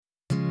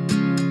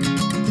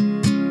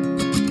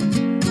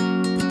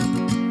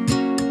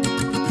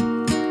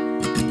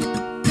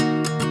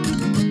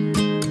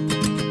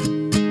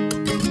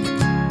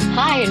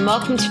and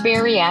welcome to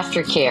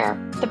Bariatric Care,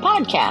 the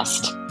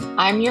podcast.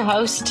 I'm your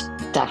host,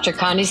 Dr.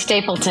 Connie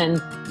Stapleton.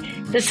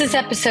 This is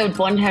episode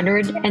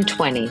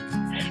 120.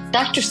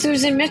 Dr.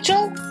 Susan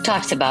Mitchell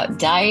talks about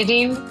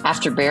dieting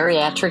after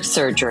bariatric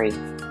surgery.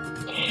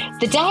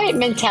 The diet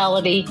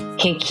mentality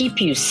can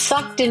keep you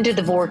sucked into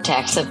the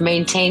vortex of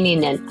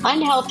maintaining an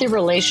unhealthy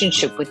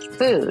relationship with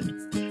food,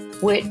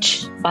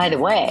 which, by the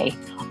way,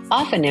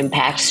 often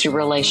impacts your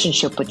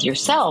relationship with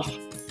yourself,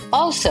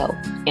 also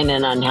in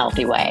an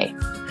unhealthy way.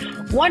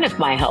 One of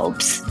my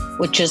hopes,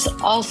 which is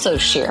also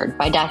shared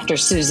by Dr.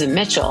 Susan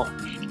Mitchell,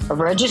 a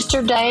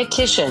registered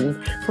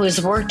dietitian who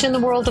has worked in the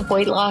world of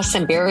weight loss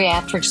and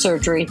bariatric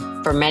surgery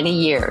for many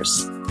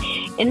years.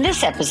 In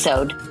this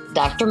episode,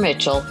 Dr.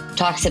 Mitchell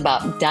talks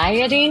about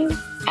dieting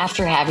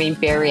after having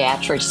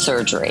bariatric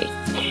surgery.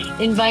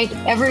 Invite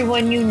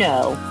everyone you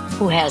know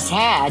who has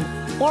had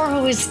or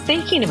who is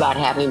thinking about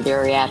having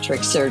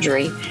bariatric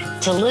surgery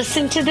to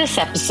listen to this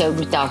episode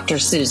with Dr.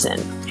 Susan.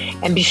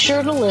 And be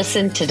sure to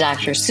listen to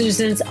Dr.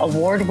 Susan's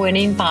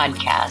award-winning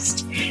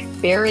podcast,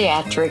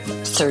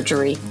 Bariatric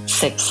Surgery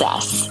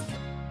Success.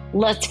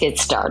 Let's get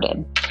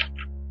started.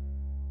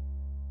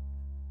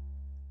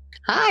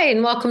 Hi,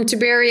 and welcome to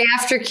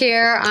Bariatric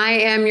Care. I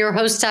am your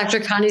host, Dr.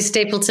 Connie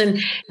Stapleton,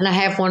 and I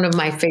have one of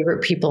my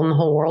favorite people in the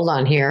whole world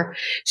on here.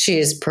 She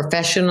is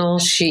professional.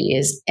 She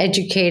is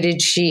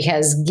educated. She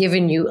has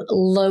given you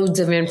loads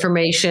of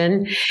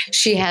information.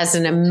 She has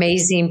an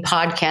amazing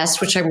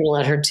podcast, which I'm going to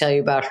let her tell you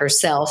about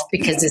herself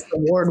because it's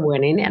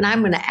award-winning, and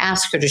I'm going to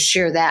ask her to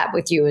share that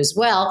with you as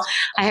well.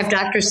 I have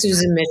Dr.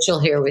 Susan Mitchell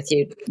here with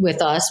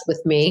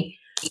me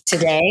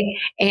today,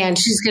 and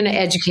she's going to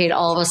educate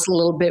all of us a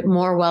little bit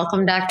more.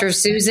 Welcome, Dr.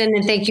 Susan,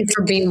 and thank you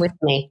for being with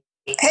me.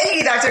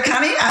 Hey, Dr.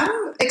 Connie,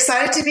 I'm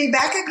excited to be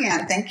back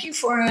again. Thank you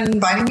for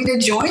inviting me to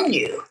join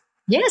you.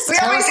 Yes. We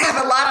always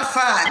have a lot of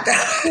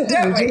fun,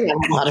 don't we? We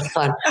have a lot of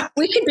fun.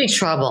 We could be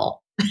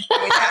trouble.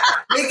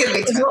 We could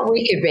be trouble. What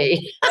we could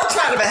be. We'll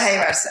try to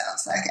behave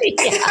ourselves. Okay.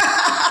 Yeah.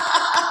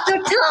 So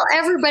tell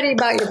everybody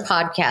about your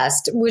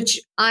podcast, which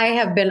I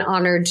have been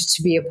honored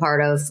to be a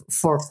part of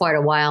for quite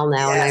a while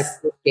now, yes. And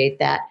I appreciate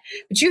that.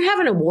 But you have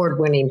an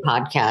award-winning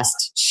podcast.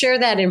 Share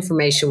that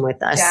information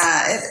with us.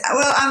 Yeah,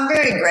 well, I'm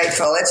very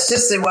grateful. It's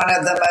just one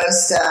of the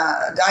most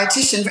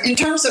in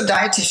terms of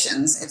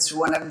dietitians, it's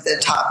one of the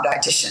top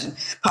dietitian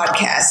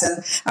podcasts.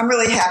 And I'm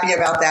really happy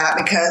about that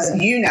because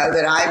you know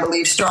that I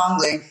believe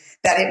strongly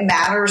that it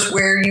matters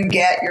where you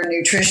get your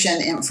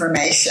nutrition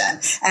information.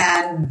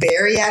 And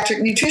bariatric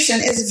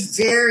nutrition is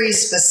very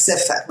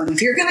specific.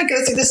 If you're going to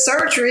go through the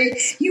surgery,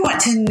 you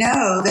want to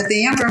know that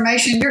the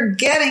information you're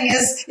getting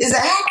is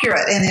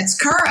accurate and it's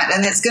current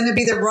and it's going to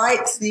be the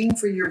right thing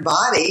for your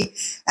body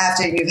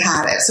after you've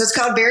had it. So it's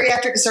called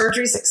Bariatric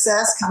Surgery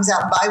Success, comes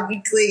out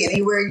bi-weekly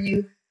anywhere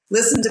you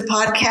listen to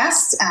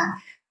podcasts.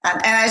 And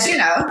as you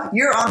know,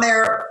 you're on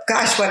there,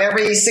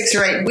 every 6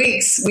 or 8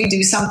 weeks, we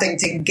do something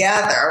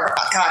together.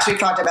 We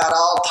talked about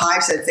all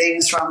types of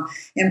things from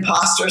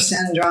imposter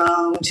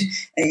syndrome to,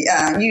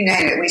 you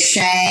name it. We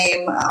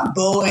shame,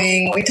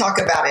 bullying. We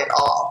talk about it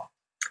all.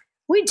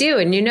 We do.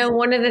 And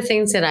one of the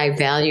things that I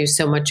value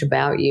so much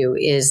about you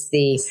is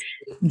the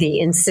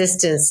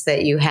insistence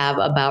that you have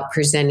about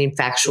presenting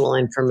factual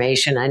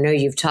information. I know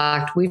we've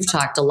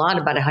talked a lot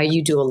about how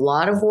you do a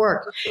lot of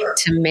work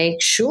to make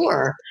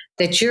sure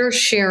that you're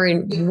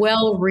sharing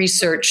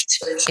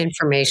well-researched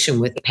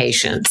information with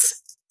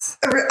patients.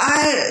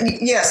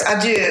 Yes,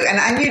 I do.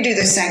 And you do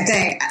the same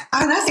thing.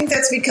 And I think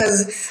that's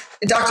because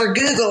Dr.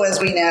 Google, as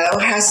we know,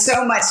 has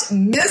so much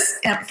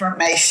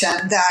misinformation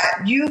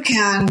that you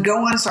can go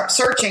on and start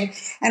searching.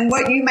 And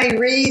what you may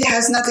read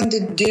has nothing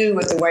to do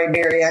with the way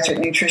bariatric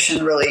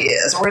nutrition really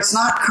is, or it's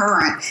not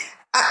current.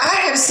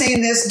 I have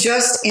seen this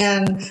just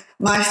in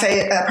my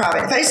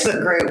private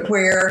Facebook group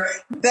where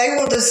they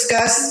will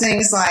discuss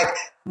things like,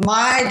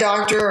 my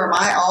doctor or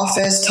my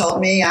office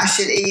told me I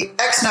should eat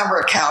X number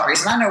of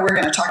calories. And I know we're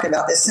going to talk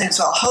about this soon,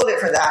 so I'll hold it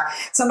for that.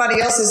 Somebody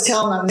else is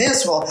telling them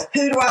this. Well,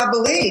 who do I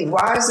believe?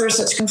 Why is there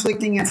such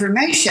conflicting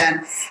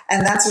information?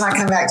 And that's when I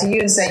come back to you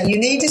and say, you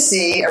need to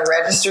see a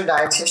registered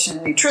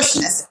dietitian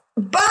nutritionist.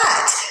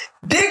 But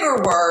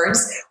bigger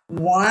words,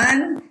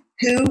 one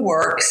who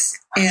works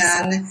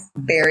in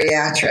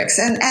bariatrics.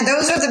 And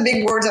those are the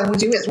big words I would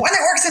do is one that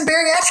works in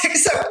bariatrics.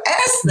 So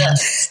ask them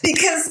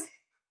because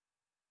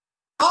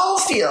all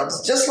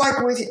fields, just like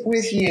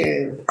with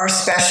you, are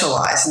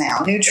specialized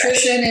now.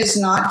 Nutrition is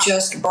not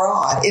just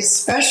broad, it's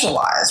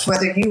specialized.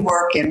 Whether you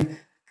work in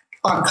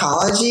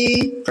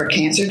oncology, for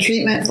cancer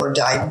treatment, for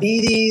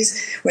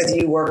diabetes, whether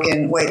you work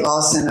in weight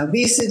loss and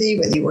obesity,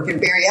 whether you work in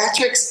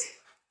bariatrics,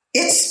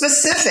 it's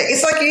specific.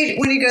 It's like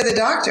when you go to the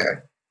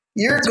doctor.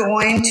 You're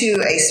going to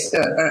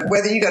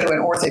whether you go to an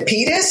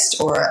orthopedist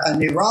or a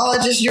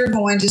neurologist, you're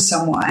going to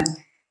someone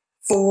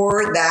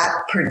for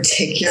that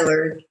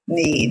particular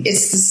need.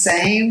 It's the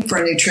same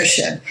for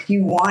nutrition.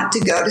 You want to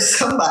go to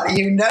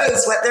somebody who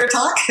knows what they're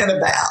talking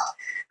about.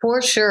 For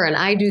sure. And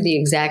I do the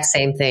exact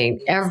same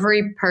thing.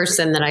 Every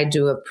person that I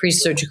do a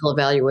pre-surgical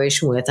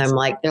evaluation with, they're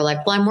like, well,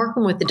 I'm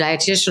working with the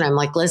dietitian. I'm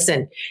like,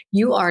 listen,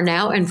 you are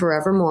now and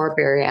forevermore a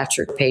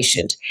bariatric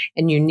patient,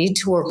 and you need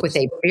to work with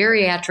a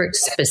bariatric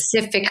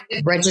specific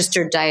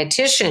registered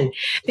dietitian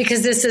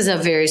because this is a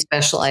very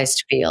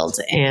specialized field.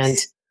 And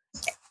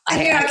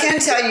I can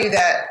tell you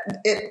that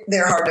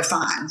they're hard to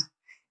find.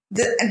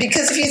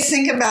 Because if you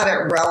think about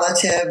it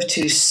relative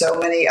to so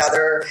many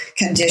other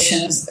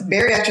conditions,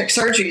 bariatric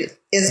surgery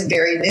is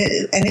very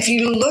new. And if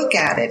you look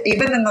at it,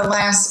 even in the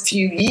last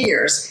few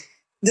years,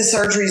 the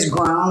surgery's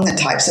grown, the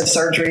types of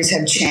surgeries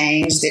have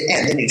changed,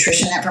 and the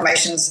nutrition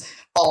information's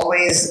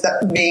always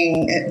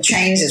being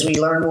changed as we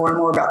learn more and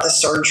more about the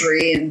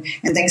surgery and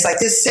things like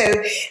this.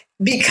 So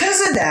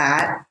because of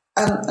that,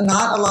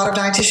 not a lot of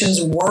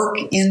dietitians work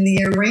in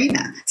the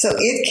arena. So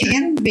it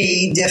can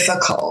be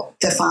difficult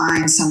to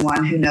find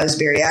someone who knows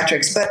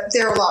bariatrics, but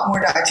there are a lot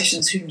more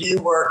dietitians who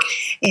do work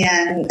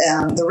in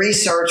the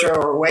research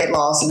or weight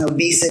loss and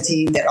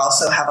obesity that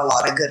also have a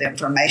lot of good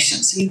information.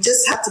 So you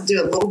just have to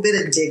do a little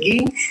bit of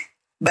digging,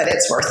 but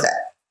it's worth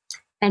it.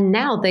 And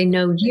now they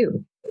know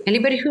you.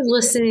 Anybody who's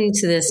listening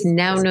to this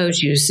now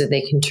knows you, so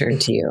they can turn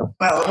to you.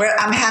 Well,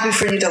 I'm happy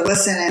for you to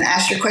listen and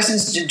ask your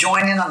questions, to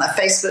join in on the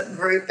Facebook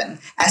group and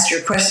ask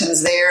your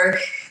questions there.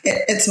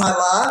 It's my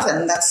love,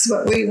 and that's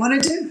what we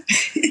want to do.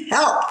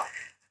 Help.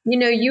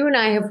 You and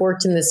I have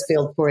worked in this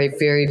field for a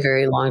very,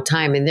 very long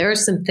time, and there are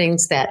some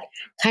things that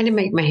kind of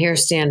make my hair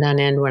stand on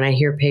end when I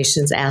hear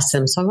patients ask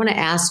them. So I want to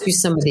ask you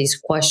some of these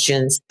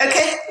questions.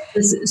 Okay.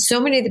 So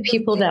many of the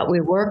people that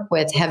we work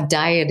with have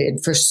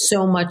dieted for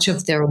so much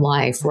of their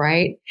life,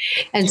 right?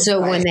 And so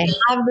when they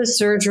have the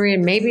surgery,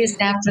 and maybe it's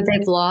after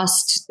they've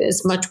lost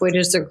as much weight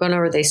as they're going to,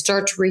 or they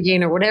start to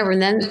regain or whatever,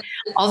 and then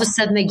all of a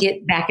sudden they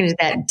get back into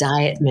that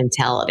diet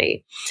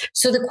mentality.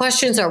 So the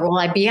questions are, will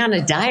I be on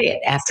a diet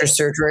after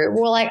surgery?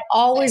 Will I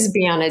always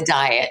be on a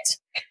diet?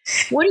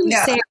 What do you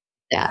say?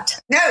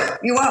 That. No,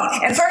 you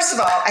won't. And first of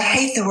all, I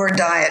hate the word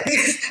diet.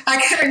 I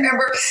can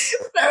remember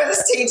when I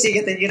was teaching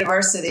at the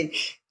university,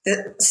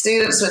 the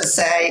students would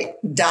say,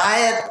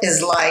 diet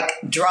is like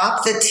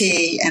drop the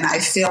T and I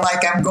feel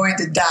like I'm going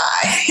to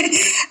die.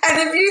 And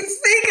if you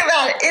think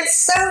about it,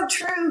 it's so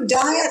true.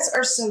 Diets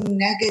are so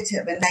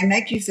negative and they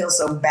make you feel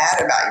so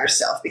bad about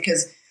yourself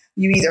because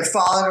you either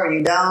follow it or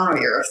you don't,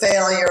 or you're a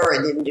failure or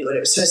you didn't do what it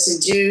was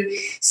supposed to do.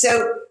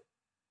 So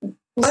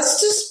let's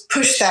just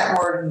push that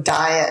word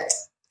diet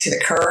to the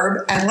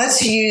curb and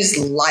let's use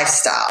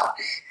lifestyle.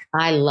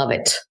 I love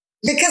it.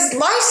 Because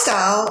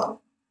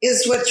lifestyle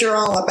is what you're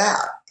all about.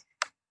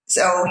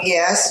 So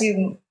yes,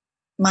 you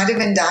might have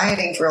been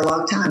dieting for a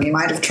long time. You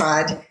might have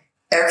tried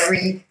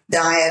every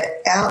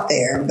diet out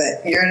there,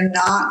 but you're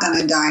not going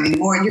to diet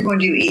anymore. You're going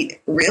to eat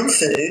real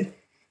food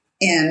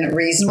in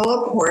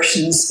reasonable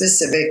portions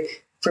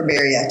specific for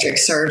bariatric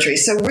surgery.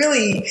 So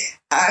really,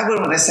 I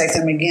would want to say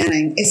from the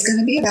beginning, it's going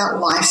to be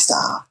about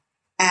lifestyle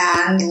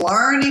and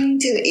learning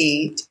to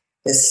eat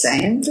the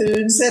same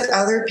foods that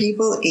other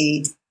people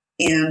eat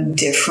in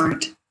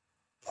different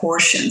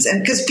portions.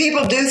 And because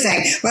people do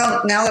think,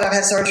 well, now that I've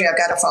had surgery, I've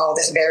got to follow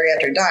this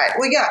bariatric diet.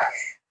 Well, yeah,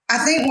 I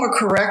think more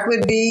correct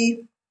would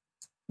be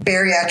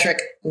bariatric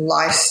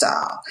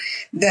lifestyle.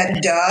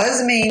 That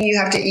does mean you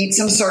have to eat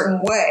some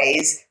certain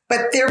ways,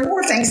 but there are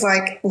more things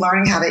like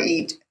learning how to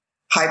eat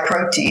high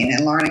protein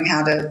and learning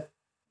how to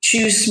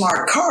choose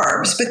smart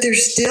carbs, but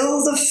there's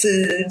still the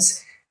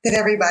foods that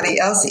everybody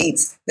else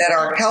eats that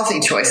are healthy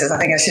choices. I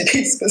think I should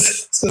be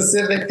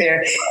specific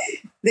there,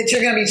 that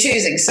you're going to be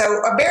choosing. So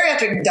a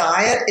bariatric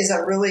diet is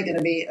really going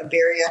to be a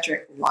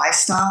bariatric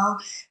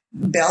lifestyle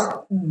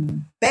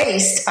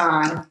based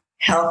on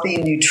healthy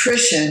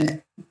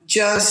nutrition,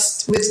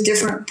 just with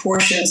different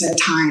portions and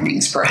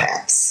timings,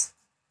 perhaps.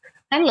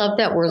 I love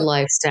that word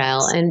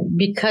lifestyle. And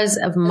because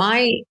of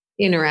my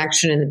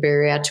interaction in the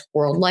bariatric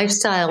world,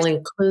 lifestyle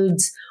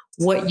includes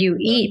what you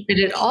eat, but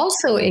it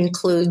also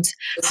includes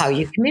how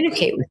you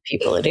communicate with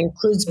people. It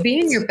includes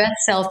being your best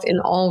self in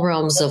all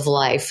realms of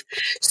life.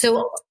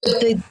 So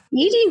the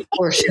eating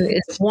portion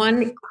is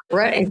one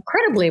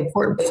incredibly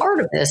important part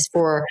of this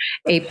for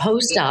a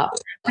post-op,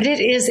 but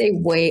it is a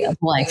way of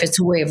life. It's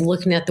a way of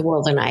looking at the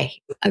world. And I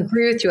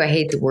agree with you. I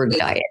hate the word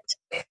diet.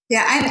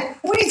 Yeah. And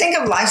when you think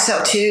of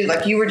lifestyle too,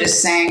 like you were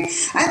just saying,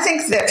 I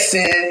think that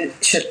food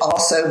should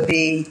also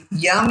be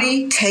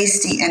yummy,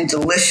 tasty, and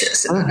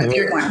delicious. And if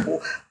you're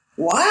going,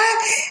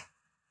 what?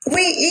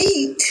 We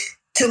eat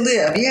to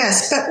live,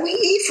 yes, but we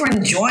eat for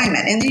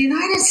enjoyment. In the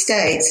United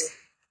States,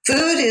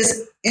 food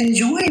is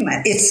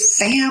enjoyment. It's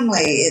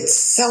family. It's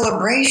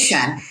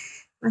celebration.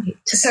 Right.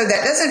 So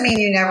that doesn't mean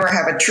you never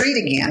have a treat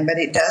again, but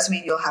it does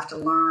mean you'll have to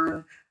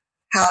learn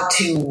how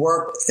to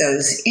work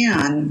those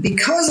in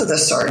because of the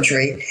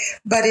surgery.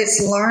 But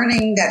it's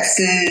learning that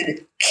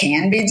food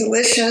can be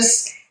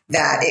delicious,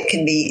 that it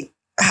can be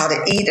how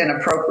to eat an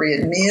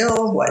appropriate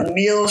meal, what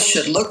meals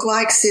should look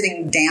like,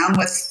 sitting down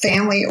with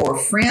family or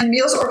friend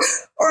meals,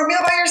 or a meal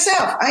by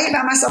yourself. I eat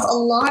by myself a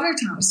lot of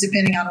times,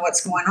 depending on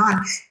what's going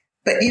on.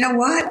 But you know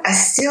what? I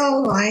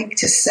still like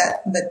to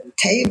set the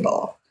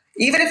table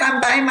even if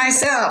I'm by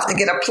myself, to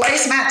get a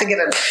placemat, to get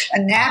a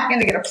napkin,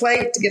 to get a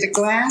plate, to get a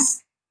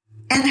glass,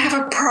 and have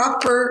a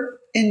proper,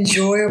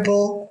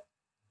 enjoyable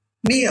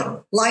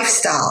meal,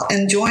 lifestyle,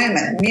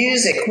 enjoyment,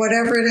 music,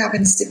 whatever it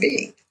happens to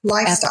be,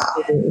 lifestyle.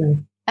 Absolutely.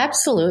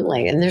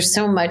 Absolutely. And there's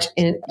so much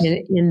in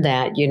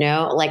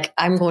that, like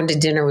I'm going to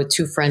dinner with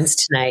two friends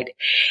tonight,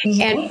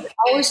 and I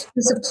always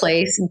choose a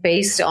place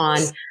based on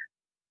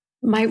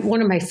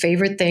one of my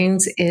favorite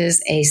things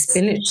is a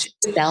spinach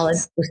salad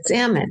with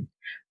salmon,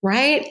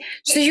 right?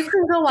 So you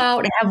can go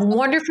out and have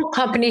wonderful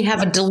company,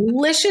 have a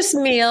delicious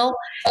meal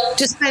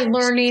just by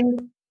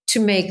learning to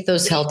make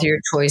those healthier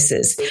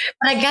choices.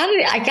 But I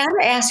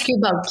gotta ask you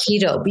about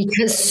keto,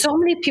 because so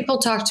many people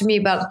talk to me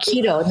about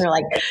keto and they're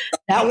like,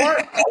 that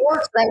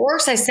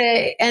works. I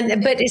say,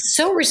 but it's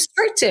so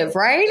restrictive,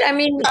 right? I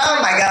mean, oh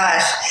my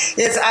gosh.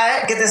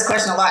 I get this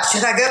question a lot.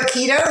 Should I go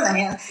keto?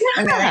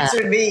 And the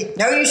answer would be,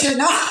 no, you should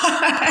not.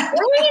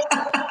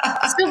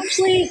 Right? So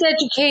please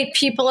educate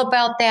people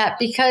about that,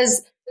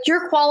 because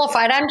you're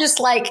qualified. I'm just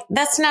like,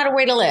 that's not a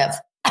way to live.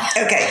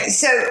 Okay.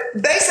 So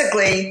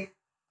basically,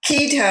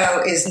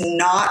 keto is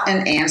not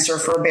an answer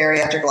for a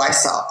bariatric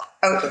lifestyle.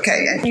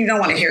 Okay, and you don't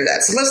want to hear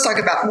that. So let's talk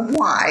about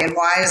why, and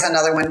why is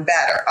another one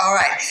better. All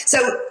right. So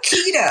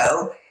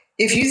keto,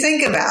 if you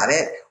think about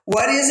it,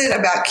 what is it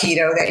about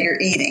keto that you're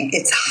eating?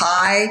 It's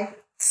high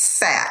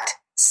fat.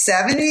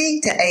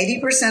 70 to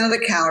 80% of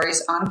the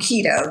calories on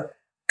keto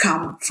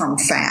come from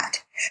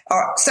fat.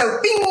 So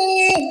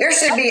bing, there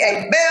should be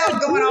a bell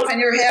going off in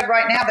your head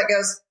right now that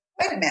goes,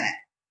 wait a minute.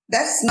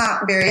 That's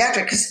not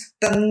bariatric, because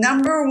the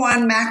number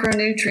one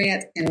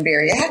macronutrient in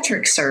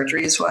bariatric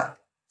surgery is what?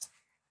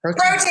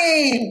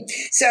 Protein.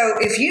 So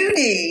if you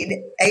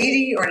need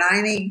 80 or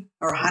 90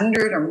 or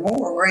 100 or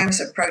more grams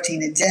of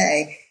protein a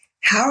day,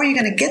 how are you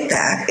going to get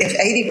that if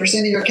 80%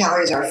 of your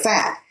calories are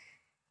fat?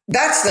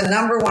 That's the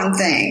number one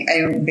thing.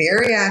 A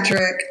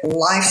bariatric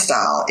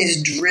lifestyle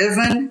is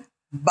driven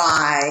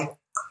by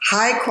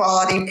high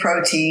quality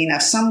protein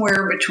of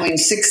somewhere between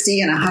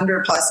 60 and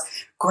 100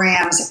 plus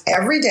grams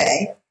every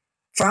day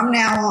from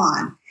now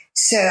on.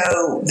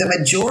 So the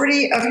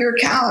majority of your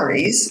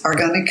calories are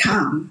going to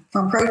come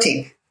from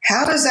protein.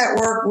 How does that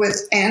work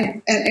with,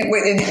 and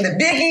the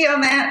biggie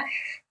on that,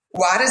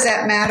 why does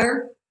that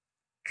matter?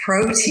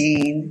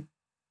 Protein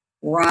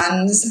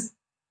runs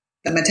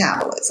the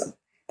metabolism.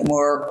 The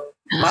more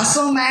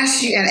muscle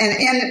mass you,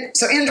 and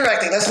so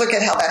indirectly, let's look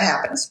at how that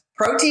happens.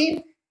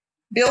 Protein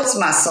builds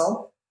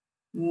muscle.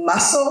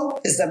 Muscle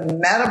is the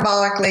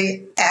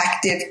metabolically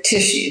active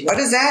tissue. What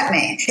does that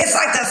mean? It's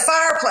like the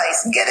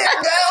fireplace. Get it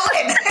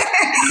going.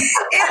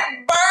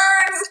 It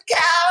burns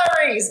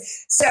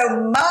calories. So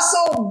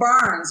muscle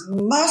burns.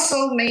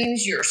 Muscle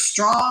means you're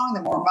strong.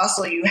 The more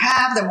muscle you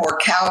have, the more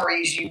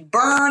calories you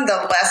burn,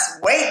 the less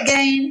weight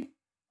gain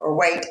or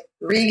weight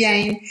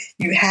regain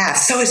you have.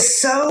 So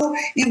it's so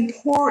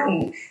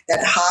important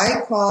that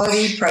high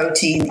quality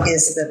protein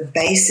is the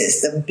basis,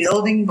 the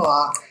building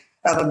block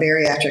of a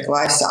bariatric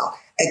lifestyle.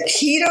 A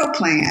keto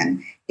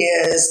plan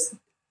is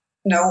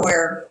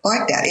nowhere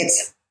like that.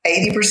 It's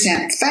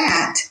 80%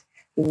 fat,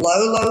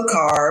 low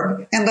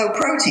carb, and low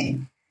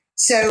protein.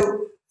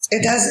 So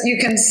you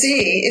can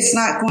see it's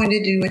not going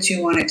to do what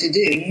you want it to do.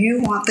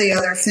 You want the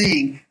other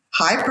thing.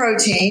 High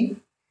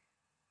protein,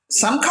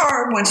 some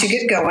carb. Once you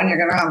get going, you're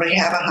going to probably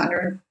have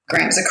 100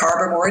 grams of carb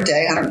or more a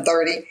day,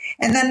 130,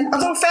 and then a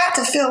little fat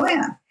to fill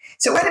in.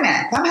 So wait a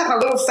minute. If I'm having a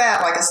little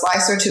fat, like a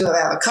slice or two of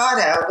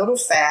avocado, a little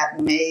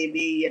fat,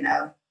 maybe,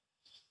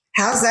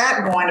 how's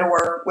that going to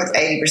work with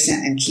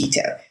 80% in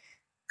keto?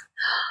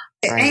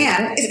 Right.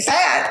 And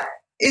fat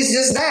is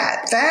just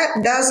that.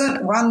 Fat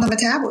doesn't run the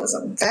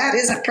metabolism. Fat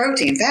isn't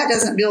protein. Fat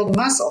doesn't build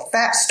muscle.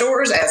 Fat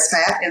stores as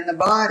fat in the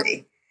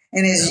body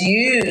and is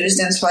used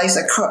in place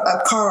of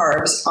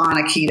carbs on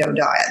a keto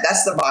diet.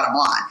 That's the bottom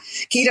line.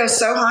 Keto is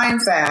so high in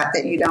fat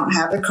that you don't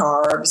have the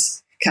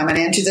carbs coming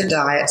into the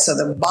diet, so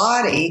the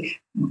body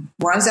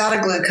runs out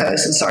of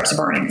glucose and starts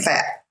burning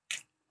fat.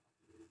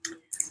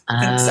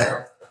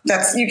 So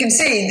you can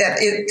see that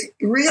it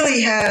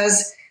really a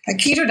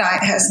keto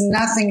diet has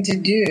nothing to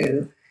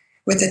do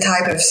with the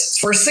type of,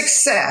 for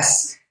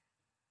success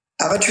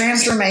of a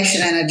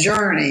transformation and a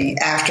journey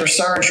after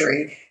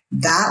surgery.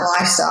 That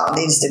lifestyle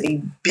needs to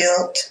be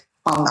built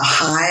on the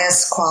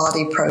highest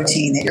quality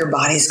protein that your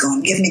body's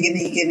going, give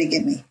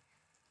me.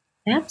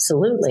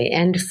 Absolutely.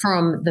 And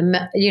from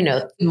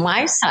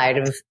my side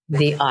of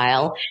the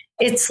aisle,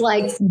 it's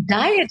like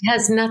diet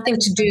has nothing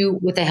to do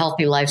with a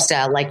healthy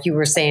lifestyle, like you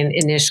were saying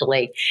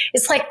initially.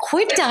 It's like,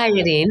 quit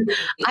dieting.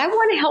 I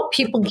want to help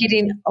people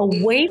getting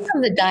away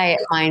from the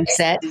diet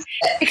mindset,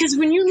 because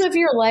when you live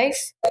your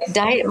life,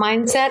 diet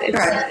mindset, it's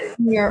like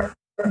your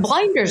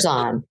blinders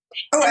on.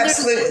 Oh,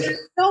 absolutely.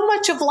 There's so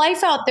much of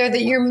life out there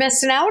that you're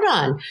missing out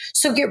on.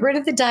 So get rid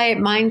of the diet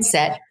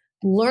mindset.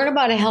 Learn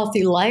about a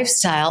healthy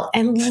lifestyle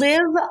and live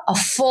a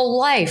full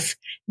life,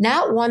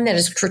 not one that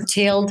is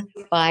curtailed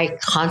by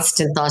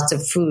constant thoughts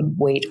of food,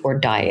 weight, or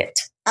diet.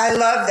 I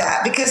love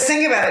that, because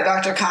think about it,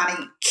 Dr.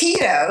 Connie.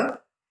 Keto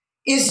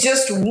is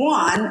just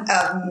one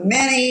of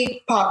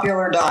many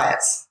popular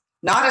diets.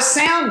 Not a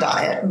sound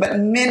diet, but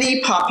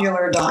many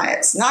popular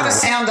diets. Not a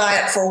sound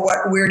diet for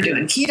what we're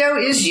doing. Keto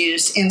is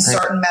used in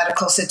certain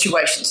medical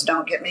situations,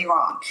 don't get me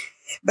wrong.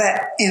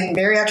 But in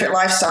bariatric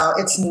lifestyle,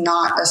 it's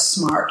not a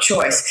smart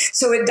choice.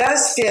 So it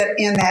does fit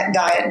in that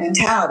diet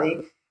mentality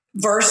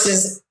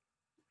versus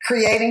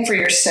creating for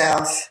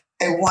yourself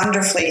a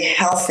wonderfully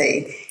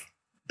healthy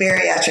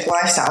bariatric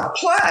lifestyle.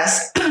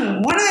 Plus,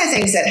 one of the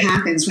things that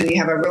happens when you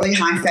have a really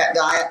high-fat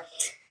diet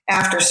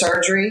after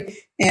surgery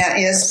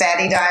is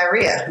fatty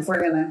diarrhea. If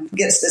we're going to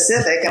get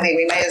specific, I mean,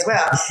 we may as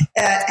well.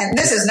 And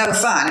this is no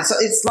fun. So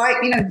it's like,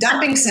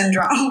 dumping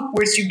syndrome,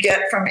 which you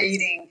get from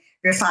eating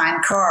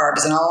refined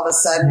carbs. And all of a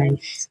sudden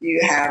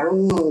you have,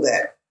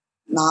 that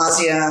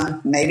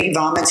nausea, maybe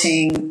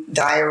vomiting,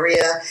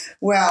 diarrhea.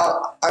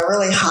 Well, a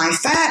really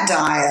high-fat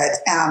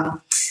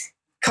diet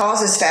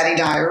causes fatty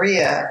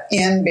diarrhea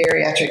in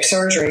bariatric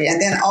surgery,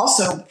 and then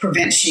also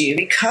prevents you,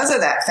 because of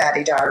that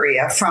fatty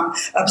diarrhea, from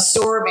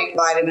absorbing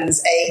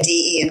vitamins A,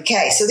 D, E, and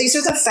K. So these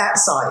are the fat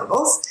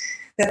solubles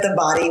that the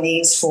body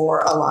needs for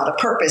a lot of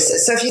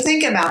purposes. So if you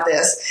think about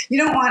this, you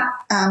don't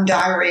want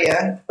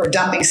diarrhea or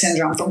dumping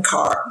syndrome from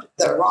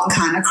the wrong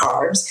kind of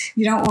carbs.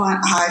 You don't want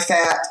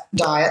high-fat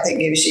diet that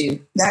gives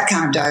you that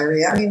kind of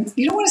diarrhea. I mean,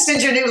 you don't want to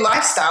spend your new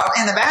lifestyle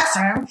in the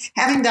bathroom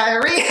having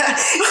diarrhea.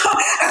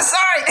 I'm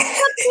sorry.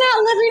 That's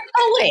not living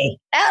fully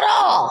at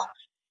all.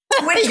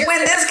 when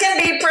this can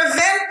be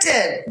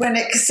prevented.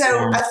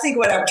 I think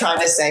what I'm trying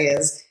to say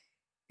is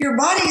your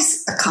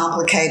body's a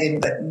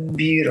complicated but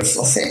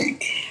beautiful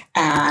thing.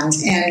 And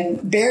in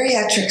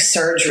bariatric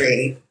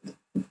surgery,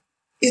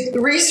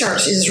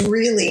 research is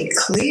really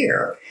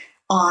clear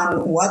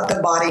on what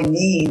the body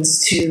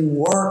needs to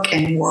work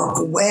and work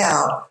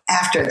well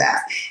after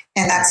that.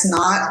 And that's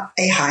not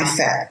a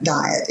high-fat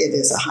diet. It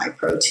is a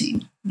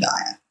high-protein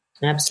diet.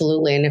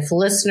 Absolutely. And if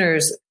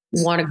listeners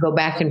want to go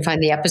back and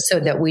find the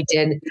episode that we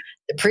did,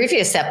 the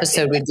previous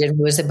episode we did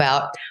was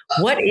about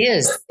what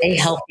is a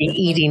healthy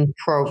eating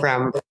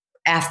program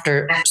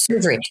after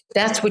surgery.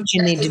 That's what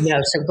you need to know.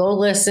 So go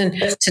listen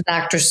to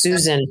Dr.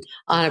 Susan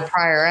on a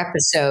prior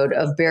episode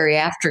of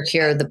Bariatric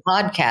Care, the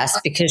podcast,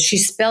 because she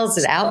spells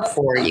it out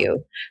for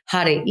you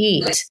how to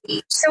eat.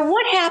 So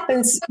what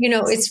happens,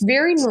 it's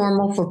very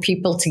normal for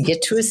people to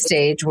get to a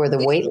stage where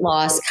the weight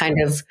loss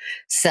kind of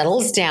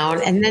settles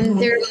down, and then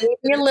there may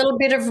be a little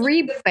bit of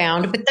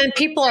rebound, but then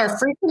people are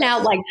freaking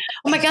out like,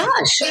 oh my gosh,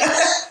 should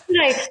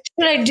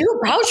I do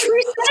a pouch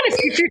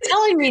reset? If you're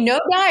telling me no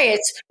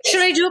diets,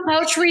 should I do a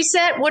pouch reset?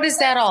 What is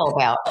that all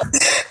about?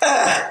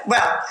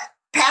 Well,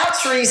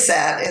 pouch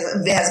reset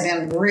has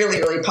been really,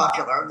 really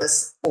popular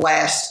this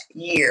last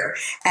year.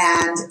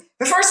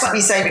 But first, let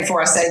me say,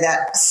 before I say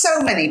that,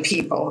 so many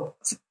people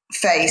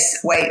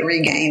face weight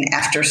regain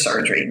after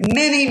surgery.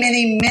 Many,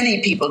 many,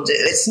 many people do.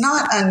 It's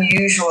not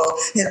unusual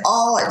at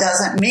all. It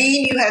doesn't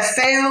mean you have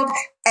failed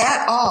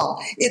at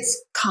all.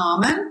 It's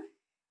common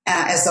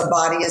as the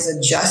body is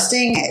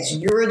adjusting, as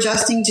you're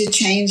adjusting to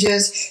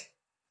changes.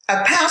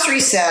 A pouch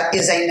reset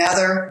is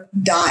another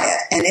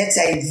diet, and it's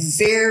a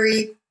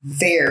very,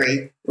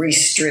 very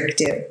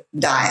restrictive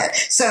diet.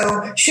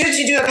 So should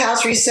you do a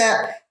pouch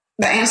reset?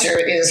 The answer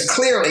is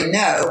clearly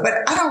no, but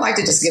I don't like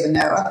to just give a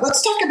no.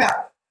 Let's talk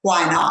about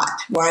why not.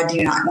 Why do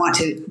you not want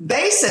to?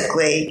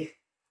 Basically,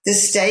 the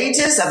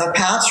stages of a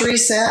pouch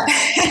reset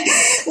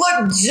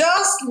look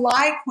just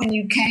like when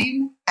you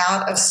came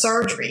out of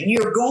surgery.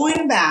 You're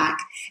going back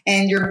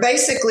and you're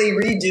basically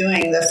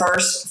redoing the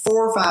first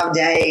 4 or 5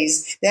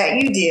 days that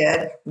you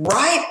did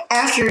right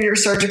after your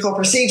surgical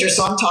procedure.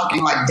 So I'm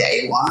talking like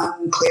day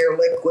 1, clear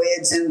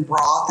liquids and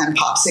broth and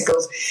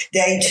popsicles.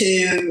 Day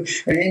 2,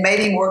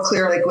 maybe more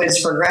clear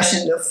liquids,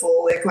 progression to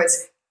full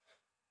liquids.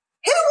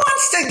 Who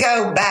wants to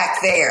go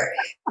back there?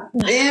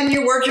 Then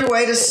you work your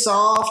way to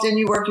soft and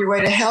you work your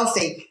way to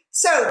healthy.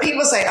 So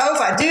people say,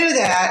 if I do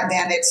that,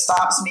 then it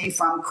stops me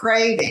from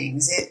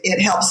cravings. It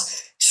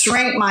helps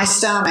shrink my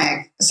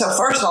stomach. So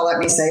first of all, let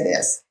me say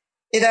this.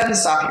 It doesn't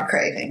stop your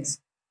cravings.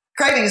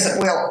 Cravings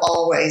will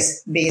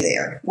always be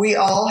there. We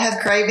all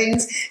have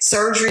cravings.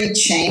 Surgery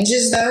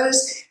changes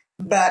those,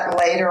 but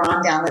later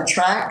on down the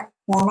track,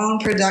 hormone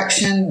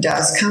production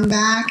does come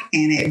back,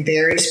 and it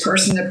varies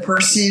person to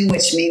person,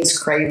 which means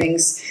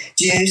cravings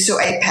do. So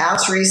a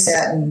pouch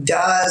reset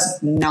does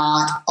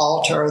not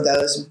alter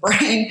those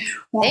brain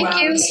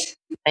hormones.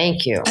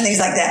 Thank you. And things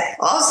like that.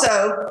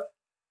 Also,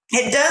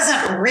 it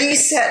doesn't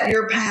reset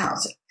your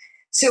pouch.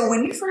 So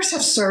when you first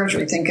have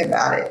surgery, think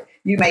about it.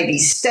 You may be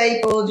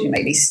stapled, you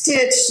may be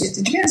stitched.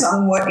 It depends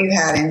on what you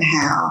had and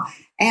how.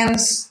 And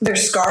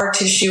there's scar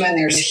tissue and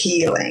there's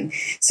healing.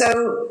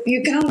 So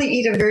you can only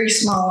eat a very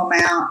small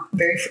amount,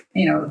 very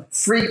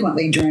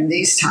frequently during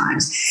these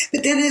times.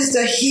 But then as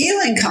the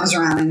healing comes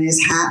around and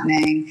is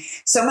happening,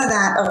 some of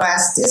that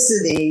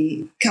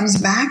elasticity comes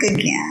back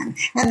again.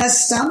 And the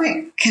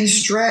stomach can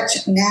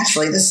stretch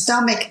naturally. The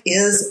stomach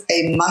is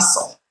a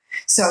muscle.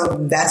 So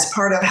that's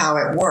part of how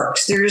it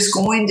works. There's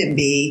going to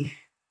be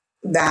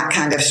that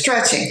kind of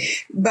stretching.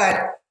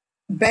 But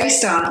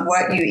based on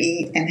what you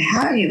eat and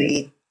how you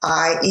eat,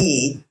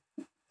 i.e.,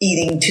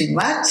 eating too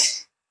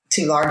much,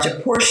 too large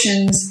of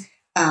portions,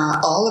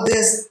 All of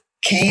this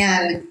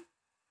can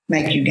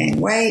make you gain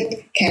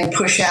weight, can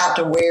push out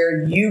to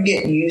where you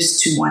get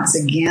used to, once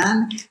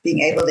again, being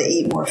able to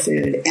eat more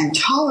food and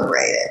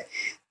tolerate it.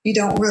 You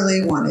don't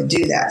really want to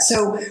do that.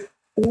 So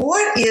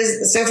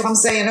if I'm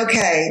saying,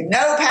 okay,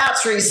 no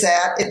pouch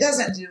reset, it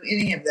doesn't do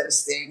any of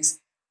those things.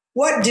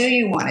 What do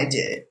you want to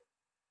do?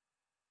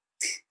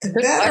 The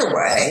better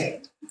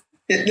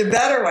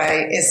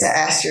way is to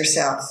ask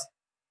yourself,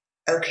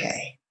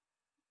 okay,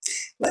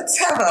 let's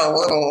have a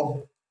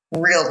little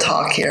real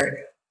talk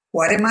here.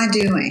 What am I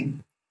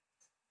doing?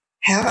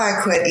 Have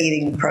I quit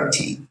eating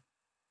protein?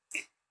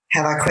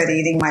 Have I quit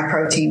eating my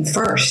protein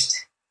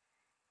first?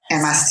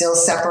 Am I still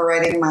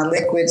separating my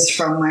liquids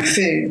from my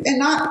food? And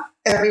not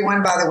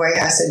everyone, by the way,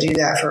 has to do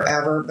that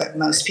forever, but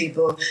most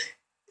people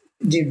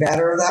do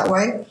better that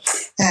way.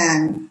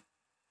 And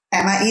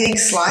am I eating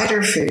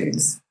slider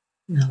foods?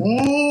 No.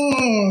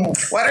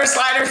 What are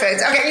slider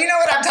foods? Okay, you know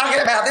what I'm talking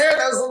about. There are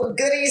those little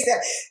goodies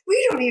that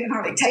we don't even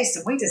hardly taste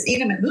them. We just eat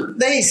them and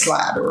they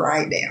slide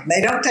right down. They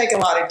don't take a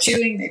lot of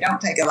chewing. They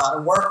don't take a lot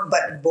of work,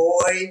 but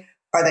boy,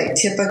 are they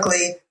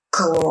typically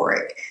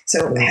caloric.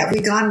 So have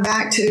we gone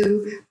back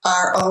to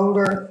our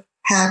older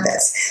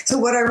habits? So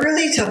what I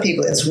really tell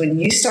people is when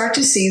you start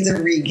to see the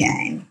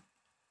regain,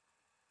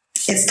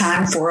 it's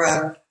time for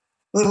a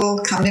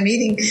little come to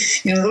meeting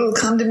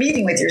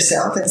with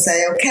yourself and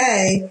say,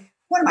 okay,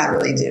 what am I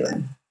really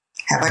doing?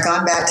 Have I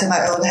gone back to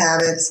my old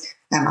habits?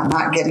 Am I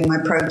not getting my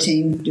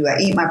protein? Do I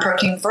eat my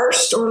protein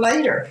first or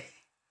later?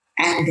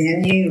 And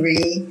then you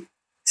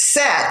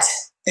reset.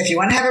 If you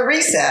want to have a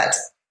reset,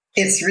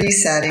 it's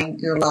resetting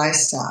your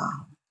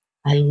lifestyle.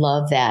 I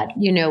love that.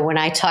 You know, when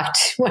I talk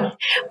to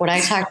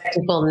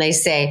people and they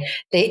say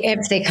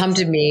if they come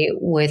to me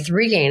with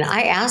regain,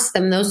 I ask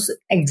them those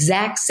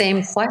exact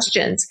same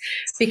questions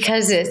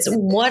because it's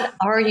what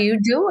are you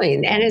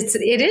doing? And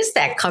it is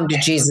that come to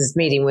Jesus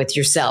meeting with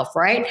yourself,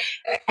 right?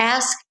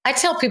 I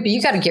tell people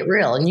you got to get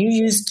real, and you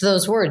used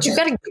those words. You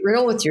got to get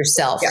real with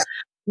yourself. Yeah.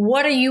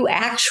 What are you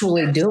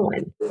actually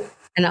doing?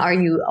 And are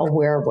you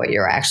aware of what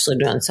you're actually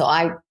doing? So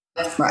I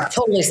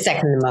totally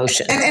second the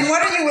motion. And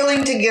what are you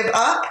willing to give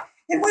up?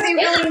 And what are you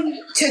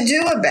willing to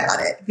do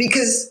about it?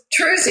 Because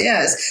truth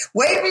is,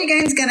 weight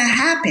regain is going to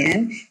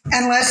happen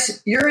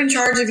unless you're in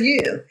charge of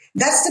you.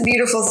 That's the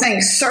beautiful thing.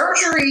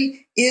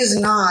 Surgery is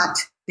not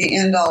the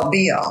end-all,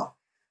 be-all.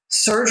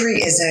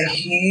 Surgery is a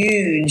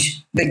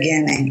huge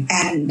beginning,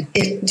 and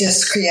it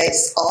just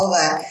creates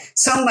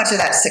so much of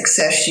that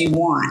success you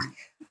want.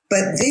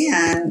 But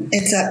then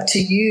it's up to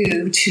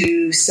you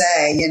to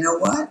say, you know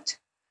what?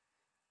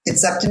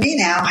 It's up to me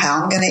now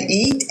how I'm going to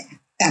eat.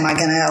 Am I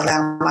going to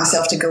allow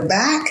myself to go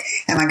back?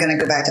 Am I going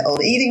to go back to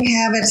old eating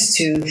habits?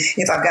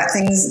 If I've got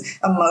things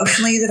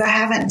emotionally that I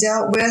haven't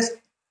dealt with,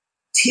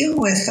 deal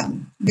with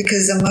them,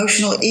 because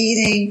emotional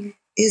eating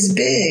is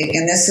big.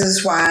 And this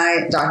is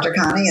why, Dr.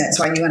 Connie, that's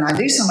why you and I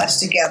do so much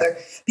together,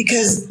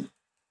 because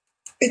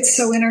it's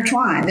so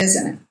intertwined,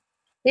 isn't it?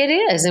 It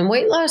is. And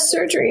weight loss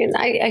surgery, and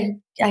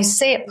I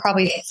say it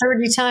probably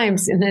 30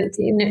 times in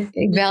the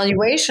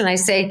evaluation, I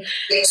say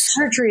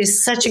surgery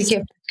is such a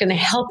gift. It's going to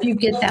help you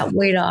get that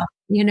weight off,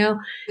 you know,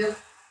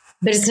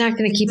 but it's not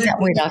going to keep that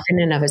weight off in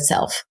and of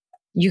itself.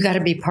 You got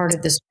to be part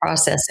of this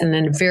process, and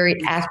then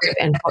very active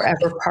and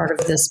forever part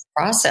of this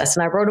process.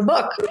 And I wrote a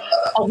book.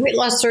 Weight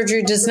loss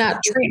surgery does not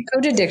treat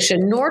food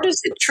addiction, nor does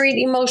it treat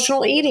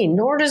emotional eating,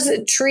 nor does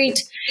it treat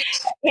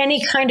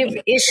any kind of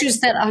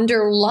issues that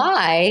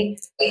underlie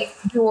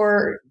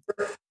your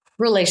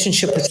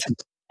relationship with food,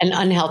 an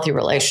unhealthy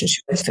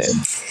relationship with food.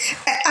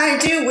 I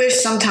do wish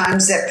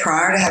sometimes that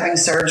prior to having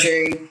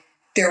surgery,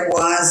 there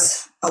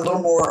was a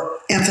little more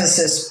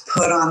emphasis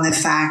put on the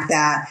fact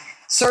that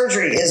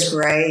surgery is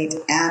great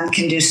and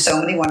can do so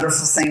many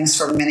wonderful things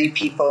for many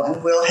people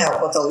and will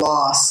help with the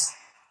loss.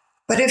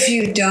 But if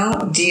you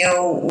don't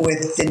deal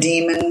with the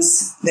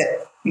demons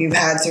that you've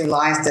had through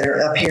life that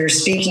are up here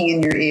speaking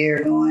in your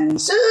ear going,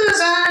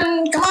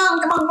 Susan, come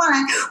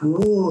on.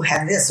 Ooh,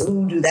 have this,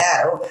 ooh, do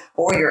that.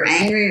 Or you're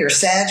angry, you're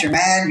sad, you're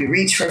mad, you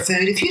reach for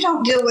food. If you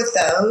don't deal with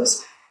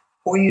those,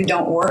 or you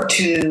don't work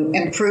to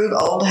improve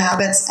old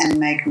habits and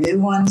make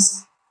new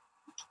ones,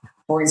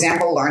 for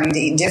example, learning to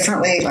eat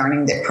differently,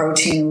 learning that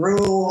protein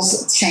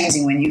rules,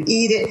 changing when you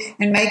eat it,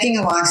 and making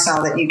a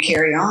lifestyle that you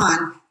carry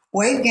on,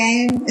 weight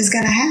gain is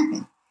going to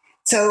happen.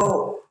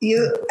 So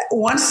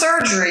once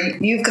surgery,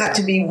 you've got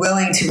to be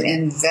willing to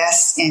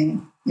invest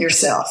in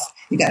yourself.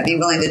 You've got to be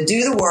willing to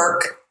do the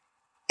work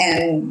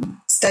and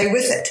stay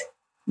with it.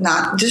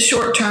 Not just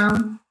short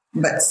term,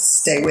 but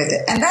stay with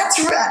it. And that's,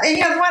 you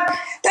know what?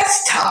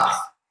 That's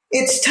tough.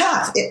 It's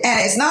tough,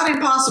 and it's not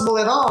impossible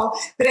at all,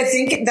 but I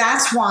think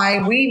that's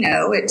why we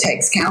know it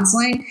takes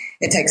counseling,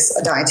 it takes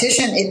a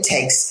dietitian, it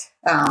takes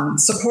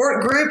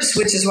support groups,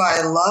 which is why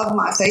I love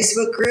my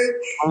Facebook group.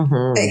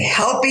 Mm-hmm. They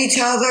help each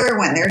other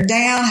when they're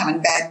down,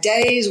 having bad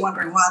days,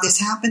 wondering why this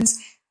happens.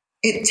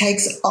 It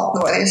takes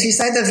what did you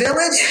say, the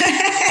village?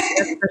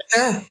 For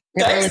sure.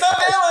 It takes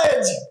the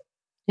village.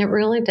 It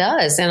really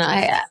does. And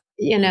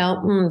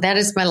that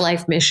is my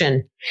life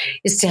mission,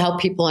 is to help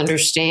people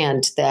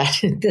understand that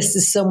this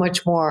is so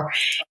much more.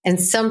 And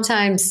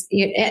sometimes,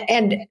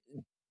 and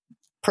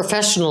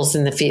professionals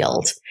in the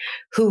field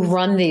who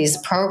run these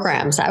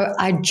programs,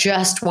 I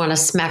just want to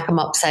smack them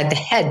upside the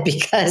head,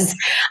 because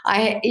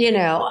I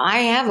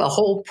have a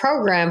whole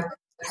program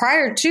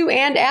prior to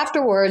and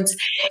afterwards.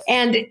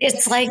 And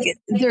it's like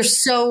they're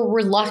so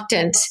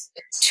reluctant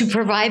to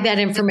provide that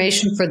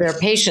information for their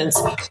patients,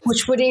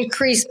 which would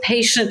increase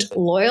patient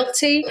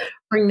loyalty,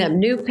 bring them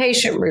new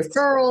patient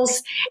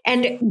referrals,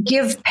 and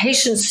give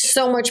patients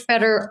so much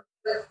better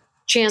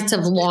chance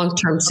of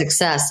long-term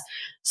success.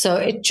 So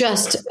it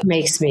just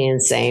makes me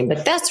insane,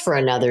 but that's for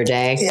another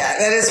day. Yeah,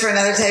 that is for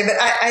another day.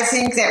 But I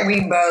think that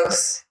we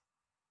both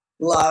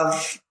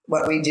love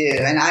what we do.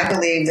 And I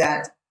believe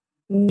that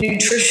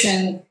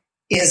nutrition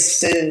is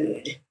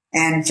food,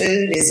 and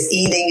food is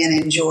eating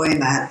and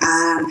enjoyment.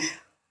 And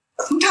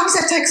sometimes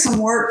it takes some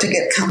work to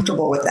get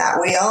comfortable with that.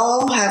 We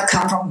all have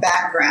come from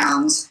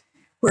backgrounds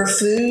where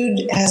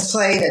food has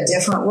played a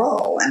different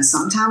role. And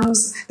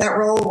sometimes that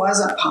role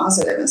wasn't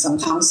positive. And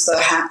sometimes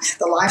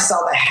the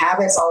lifestyle, the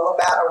habits all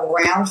about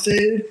around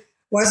food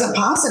wasn't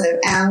positive,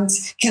 and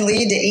can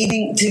lead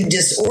to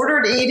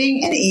disordered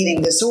eating and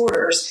eating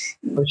disorders.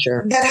 For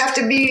sure. That have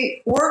to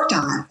be worked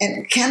on.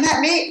 And can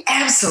that be?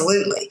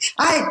 Absolutely.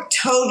 I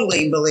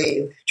totally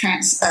believe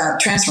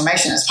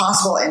transformation is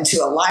possible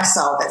into a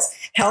lifestyle that's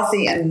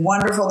healthy and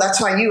wonderful.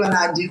 That's why you and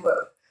I do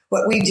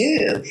what we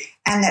do.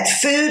 And that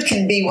food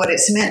can be what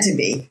it's meant to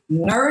be.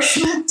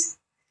 Nourishment,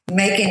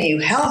 making you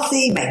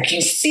healthy, make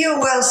you feel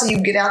well so you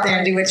can get out there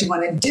and do what you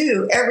want to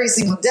do every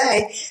single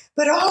day,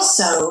 but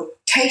also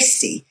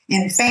tasty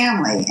and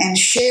family and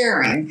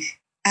sharing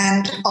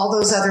and all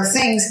those other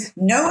things,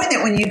 knowing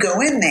that when you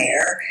go in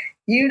there,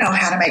 you know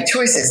how to make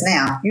choices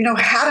now. You know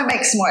how to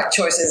make smart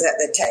choices at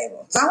the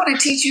table. So I want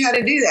to teach you how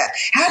to do that.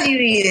 How do you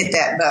eat at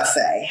that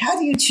buffet? How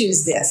do you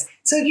choose this?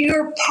 So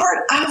you're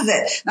part of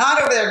it.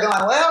 Not over there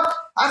going, well,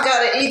 I've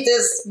got to eat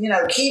this,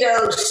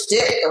 keto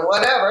stick or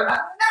whatever.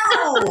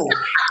 No,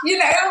 you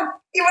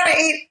want to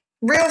eat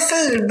real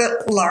food,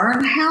 but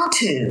learn how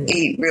to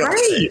eat real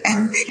food.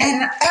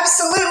 And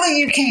absolutely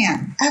you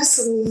can.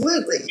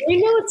 Absolutely.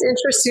 What's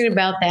interesting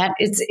about that?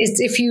 It's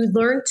if you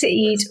learn to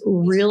eat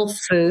real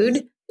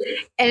food,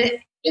 and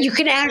you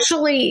can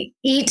actually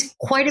eat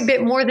quite a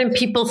bit more than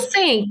people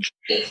think.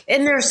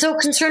 And they're so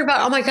concerned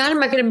about, oh my God,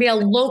 am I going to be a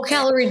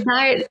low-calorie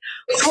diet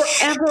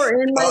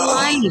forever in my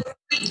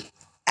life?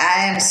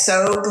 I am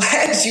so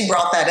glad you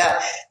brought that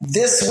up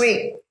this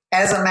week.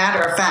 As a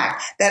matter of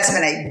fact, that's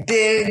been a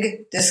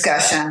big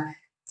discussion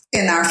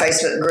in our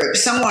Facebook group.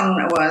 Someone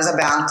was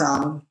about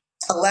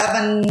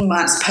 11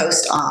 months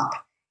post-op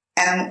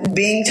and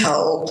being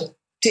told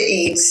to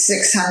eat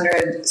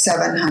 600,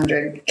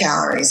 700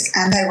 calories.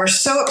 And they were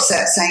so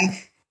upset, saying,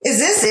 is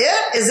this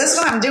it? Is this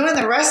what I'm doing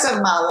the rest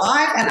of my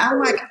life? And I'm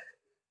like,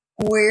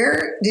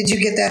 where did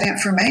you get that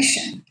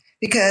information?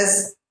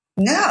 Because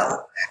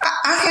no,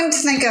 I can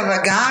think of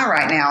a guy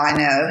right now I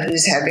know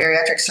who's had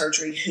bariatric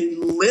surgery,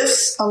 who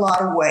lifts a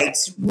lot of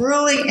weights,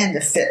 really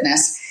into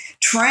fitness,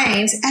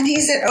 trains, and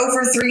he's at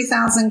over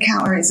 3,000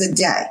 calories a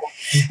day.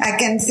 I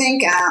can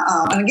think,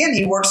 and again,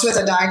 he works with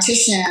a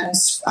dietitian,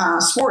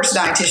 sports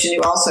dietitian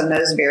who also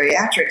knows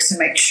bariatrics to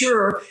make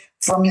sure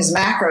from his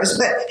macros,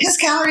 but his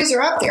calories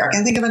are up there. I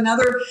can think of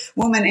another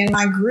woman in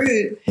my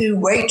group who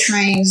weight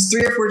trains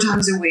 3 or 4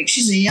 times a week.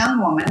 She's a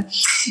young woman,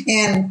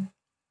 and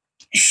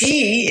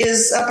she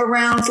is up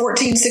around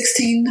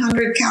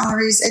 1,600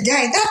 calories a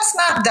day. That's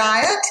not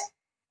diet.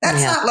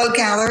 That's not low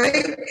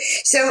calorie.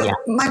 So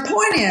my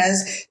point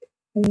is,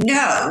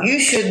 no, you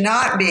should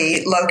not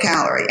be low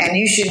calorie. And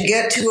you should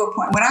get to a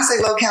point. When I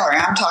say low calorie,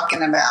 I'm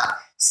talking about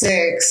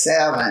 600,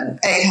 700,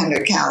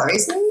 800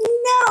 calories.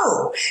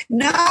 No,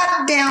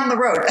 not down the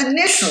road.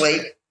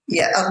 Initially,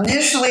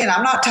 and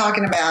I'm not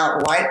talking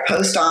about right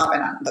post-op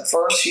and the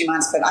first few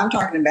months, but I'm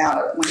talking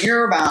about when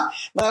you're about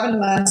 11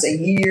 months, a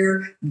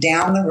year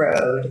down the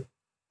road,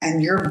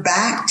 and you're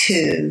back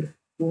to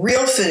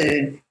real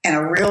food and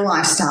a real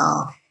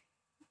lifestyle.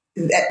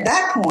 At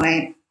that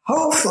point,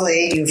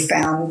 hopefully you've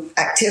found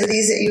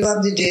activities that you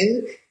love to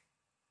do.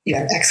 You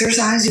have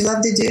exercise you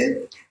love to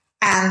do.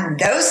 And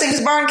those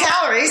things burn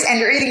calories, and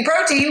you're eating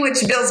protein,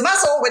 which builds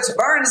muscle, which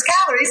burns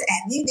calories,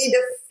 and you need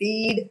to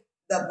feed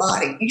the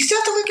body. You still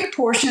have to look at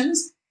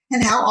portions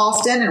and how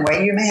often and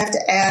where you may have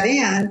to add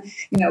in,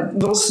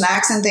 little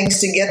snacks and things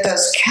to get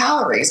those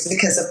calories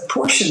because of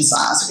portion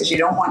size, because you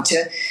don't want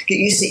to get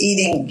used to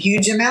eating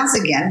huge amounts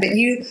again, but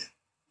you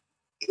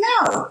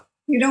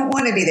don't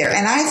want to be there.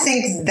 And I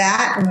think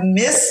that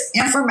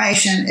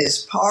misinformation is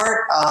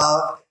part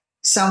of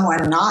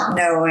someone not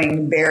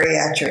knowing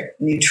bariatric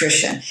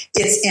nutrition.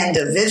 It's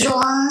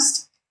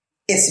individualized.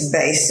 It's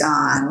based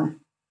on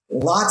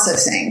lots of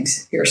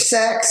things. Your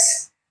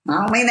sex. I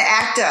don't mean the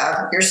act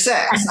of your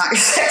sex, not your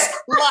sex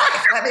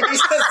life. Let me be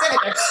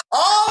specific.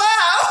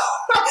 Although,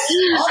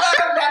 okay, we're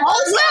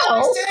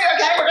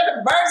going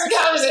to burn some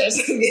calories.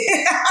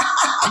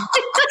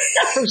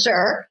 For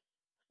sure.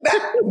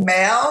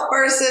 Male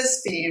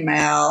versus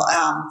female,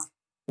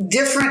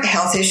 different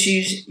health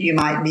issues you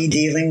might be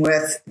dealing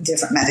with,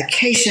 different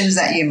medications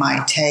that you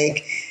might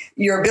take,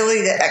 your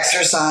ability to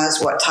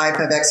exercise, what type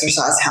of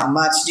exercise, how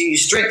much, do you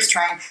strength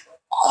train?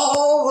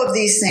 All of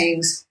these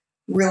things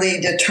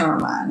really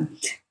determine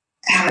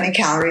how many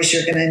calories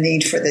you're going to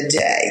need for the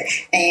day.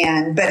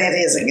 But it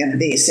isn't going to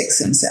be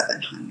 600 and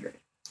 700.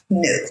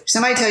 No.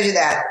 Somebody tells you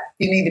that,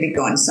 you need to be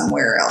going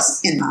somewhere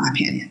else, in my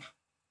opinion.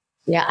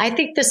 Yeah, I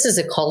think this is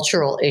a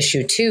cultural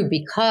issue too,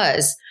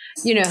 because,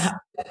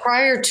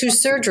 prior to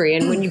surgery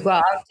and when you go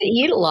out to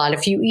eat a lot,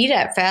 if you eat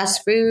at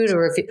fast food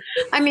or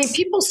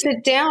people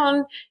sit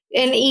down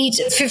and eat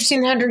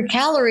 1,500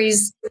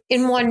 calories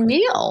in one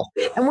meal,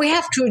 and we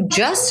have to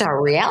adjust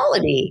our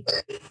reality,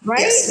 right?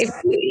 Yes.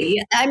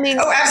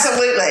 Oh,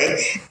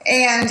 absolutely.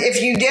 And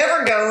if you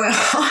ever go,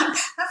 I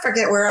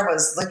forget where I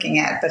was looking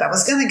at, but I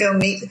was going to go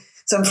meet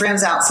some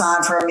friends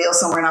outside for a meal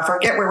somewhere, and I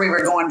forget where we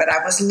were going, but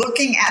I was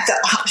looking at the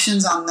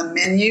options on the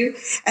menu,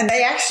 and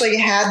they actually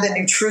had the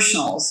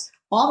nutritionals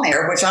on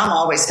there, which I'm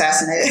always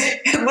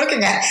fascinated in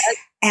looking at.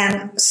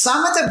 And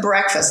some of the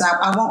breakfasts,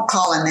 I won't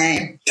call a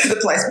name to the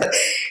place, but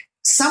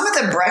some of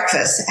the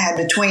breakfasts had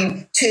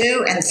between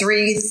 2,000 and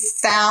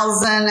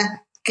 3,000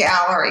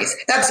 calories.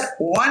 That's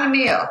one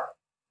meal.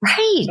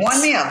 Right.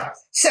 One meal.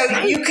 So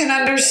you can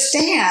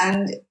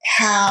understand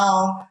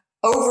how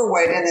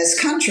overweight in this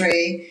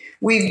country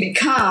we've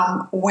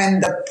become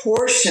when the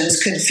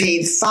portions could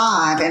feed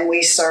 5 and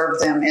we serve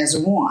them as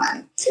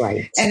 1.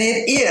 Right. And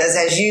it is,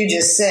 as you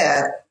just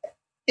said,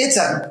 it's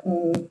a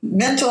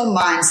mental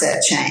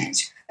mindset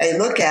change. A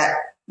look at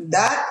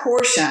that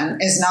portion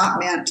is not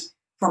meant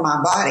for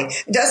my body.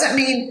 It doesn't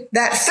mean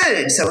that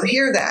food. So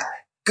hear that.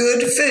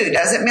 Good food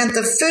doesn't mean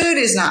the food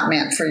is not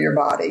meant for your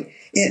body.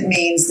 It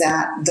means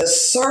that the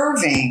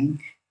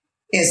serving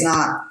is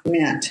not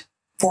meant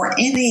for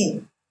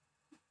any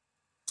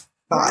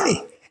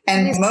body.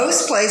 And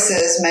most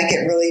places make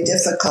it really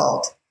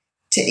difficult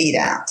to eat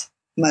out.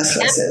 Most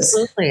places.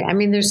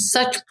 Absolutely. There's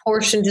such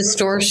portion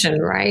distortion,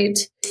 right?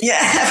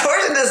 Yeah,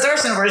 portion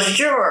distortion for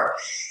sure.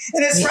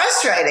 And it's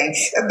frustrating.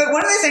 But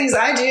one of the things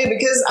I do,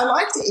 because I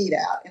like to eat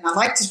out and I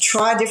like to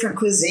try different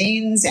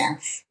cuisines, and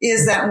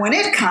is that when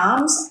it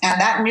comes and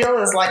that meal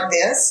is like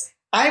this,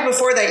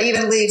 before they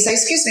even leave, say,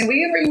 excuse me, will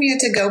you bring me a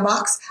to-go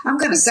box? I'm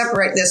going to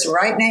separate this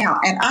right now.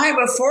 And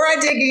before I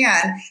dig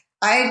in,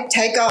 I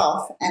take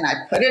off and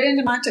I put it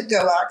into my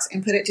to-go box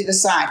and put it to the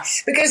side.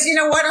 Because you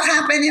know what will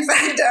happen if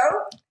I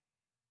don't?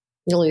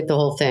 You'll eat the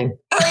whole thing.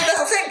 I'll eat the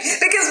whole thing.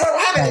 Because what will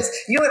happen is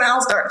you and I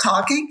will start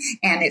talking,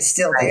 and it's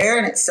still there,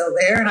 and it's still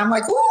there. And I'm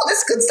like, oh, this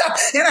is good stuff.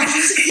 And I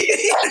just,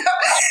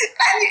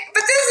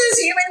 but this is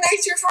human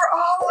nature for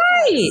all of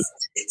us.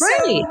 Right.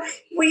 So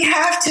we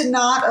have to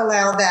not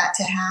allow that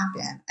to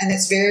happen. And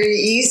it's very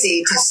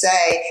easy to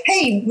say,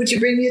 hey, would you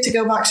bring me a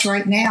to-go box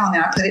right now? And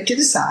then I put it to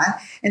the side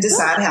and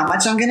decide how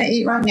much I'm going to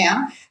eat right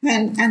now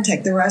and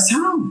take the rest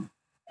home.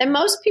 And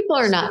most people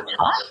are not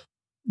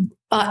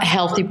taught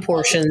healthy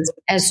portions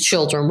as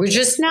children. We're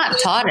just not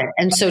taught it.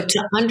 And so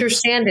to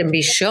understand and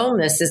be shown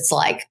this, it's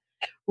like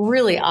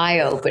really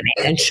eye-opening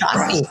and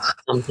shocking to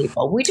some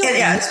people.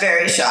 It's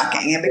very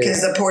shocking, and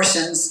because the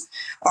portions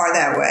are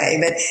that way.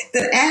 But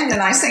the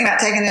nice thing about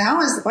taking it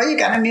home is, well, you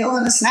got a meal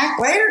and a snack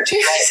later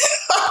too.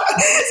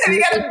 So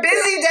you got a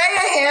busy day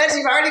ahead.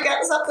 You've already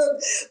got something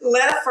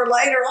left for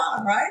later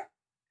on, right?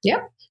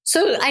 Yep.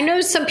 So I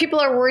know some people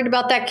are worried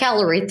about that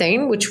calorie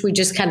thing, which we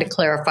just kind of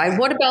clarified.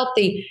 What about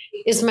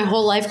is my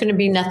whole life going to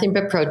be nothing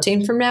but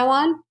protein from now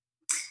on?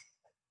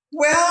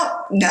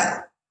 Well,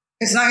 no.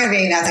 It's not going to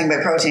be nothing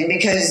but protein,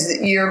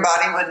 because your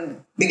body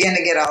wouldn't begin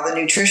to get all the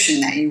nutrition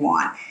that you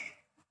want.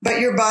 But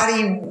your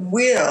body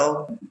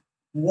will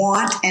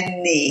want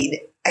and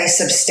need a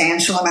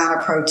substantial amount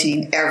of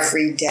protein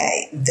every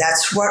day.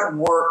 That's what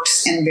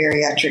works in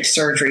bariatric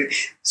surgery.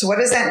 So what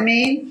does that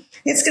mean?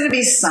 It's going to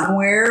be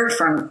somewhere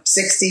from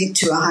 60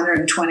 to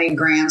 120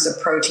 grams of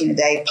protein a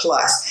day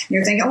plus.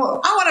 You're thinking,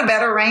 well, I want a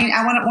better range.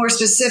 I want it more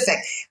specific.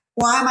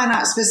 Why am I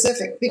not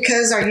specific?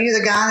 Because are you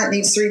the guy that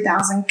needs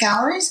 3,000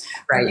 calories?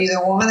 Right. Are you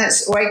the woman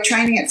that's weight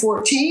training at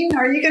 14?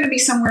 Or are you going to be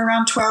somewhere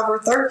around 12 or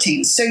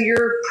 13? So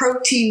your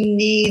protein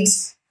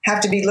needs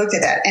have to be looked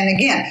at that. And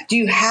again, do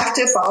you have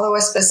to follow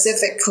a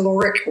specific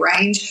caloric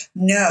range?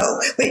 No.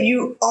 But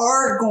you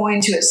are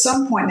going to, at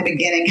some point in the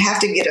beginning,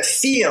 have to get a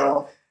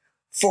feel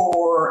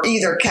for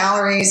either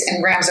calories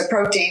and grams of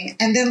protein.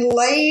 And then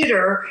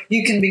later,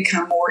 you can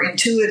become more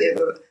intuitive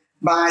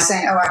by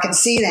saying, oh, I can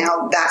see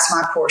now that's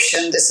my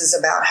portion. This is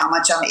about how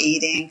much I'm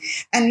eating.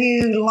 And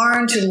you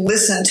learn to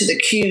listen to the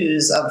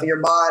cues of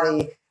your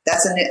body.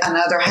 That's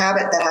another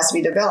habit that has to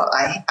be developed.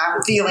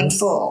 I'm feeling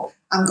full.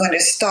 I'm going to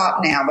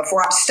stop now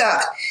before I'm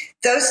stuffed.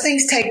 Those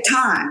things take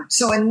time.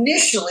 So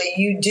initially,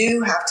 you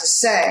do have to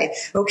say,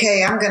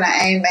 okay, I'm going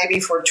to aim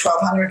maybe for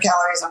 1,200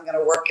 calories. I'm going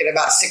to work at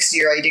about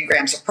 60 or 80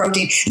 grams of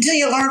protein until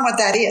you learn what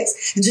that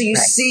is, until you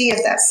see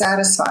if that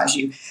satisfies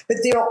you. But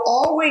they'll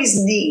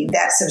always need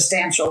that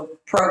substantial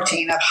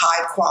protein of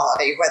high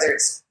quality, whether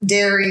it's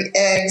dairy,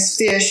 eggs,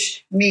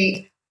 fish,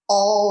 meat.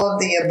 all of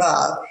the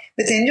above.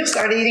 But then you'll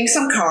start eating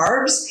some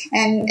carbs.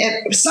 And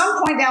at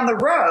some point down the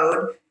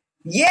road,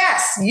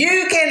 yes,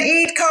 you can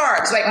eat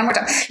carbs. Wait, one more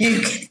time.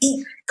 You can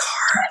eat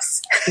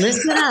carbs.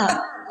 Listen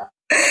up.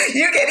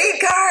 You can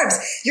eat carbs.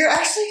 You're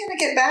actually going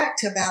to get back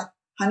to about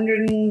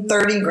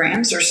 130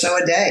 grams or so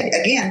a day.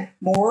 Again,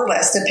 more or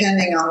less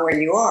depending on where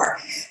you are.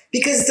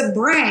 Because the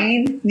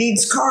brain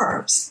needs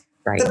carbs.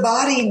 Right. The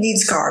body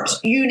needs carbs.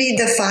 You need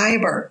the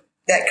fiber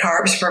that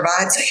carbs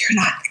provide so you're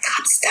not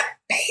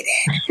constipated.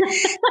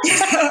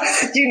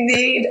 You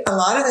need a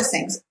lot of the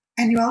things.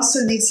 And you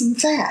also need some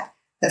fat.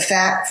 The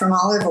fat from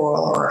olive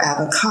oil or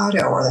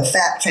avocado or the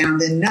fat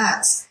found in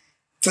nuts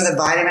for the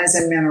vitamins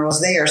and minerals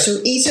there. So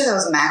each of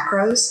those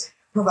macros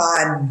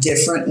provide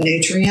different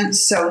nutrients.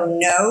 So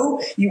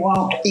no, you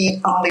won't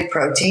eat only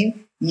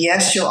protein.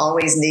 Yes, you'll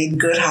always need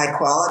good high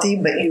quality,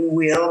 but you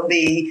will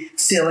be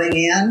filling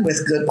in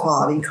with good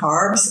quality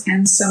carbs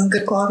and some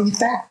good quality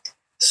fat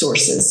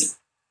sources.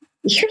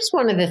 Here's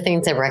one of the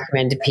things I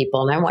recommend to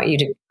people, and I want you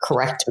to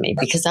correct me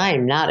because I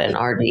am not an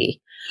RD.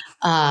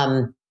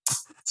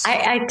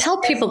 I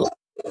tell people,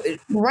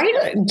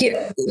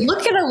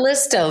 look at a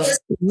list of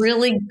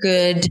really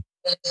good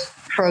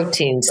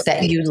proteins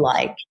that you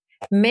like.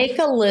 Make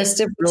a list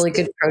of really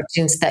good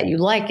proteins that you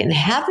like and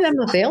have them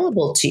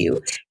available to you.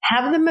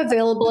 Have them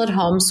available at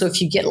home. So if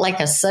you get like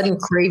a sudden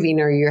craving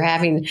or you're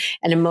having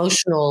an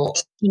emotional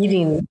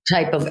eating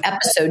type of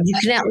episode, you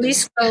can at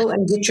least go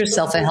and get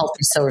yourself a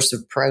healthy source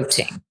of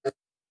protein.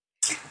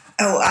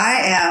 Oh,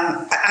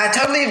 I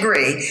totally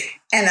agree.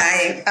 And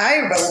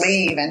I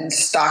believe in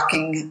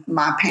stocking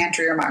my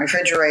pantry or my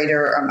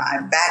refrigerator or my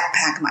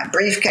backpack, my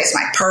briefcase,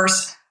 my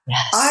purse. Yes.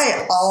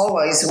 I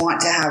always want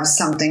to have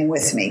something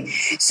with me.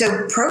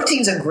 So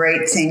protein's a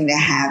great thing to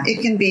have.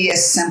 It can be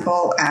as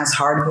simple as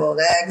hard-boiled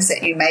eggs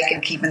that you make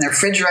and keep in the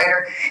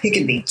refrigerator. It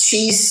can be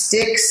cheese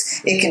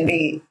sticks. It can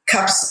be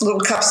little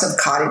cups of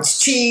cottage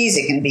cheese.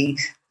 It can be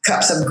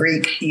cups of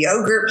Greek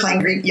yogurt, plain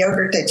Greek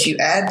yogurt that you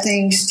add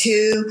things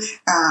to.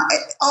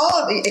 All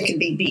of it. It can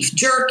be beef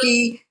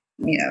jerky,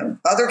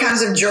 other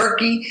kinds of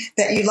jerky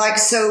that you like.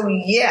 So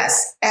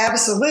yes,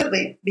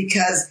 absolutely,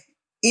 because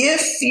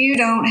if you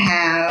don't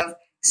have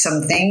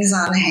some things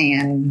on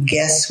hand,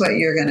 guess what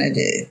you're going to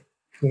do?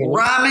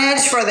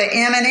 Rummage for the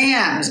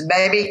M&Ms,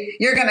 baby.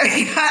 You're going to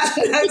be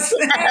hunting those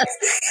things,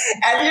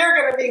 and you're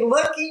going to be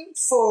looking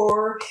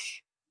for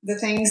the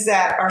things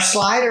that are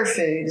slider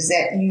foods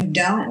that you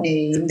don't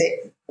need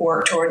that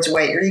work towards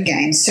weight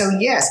regain. So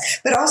yes,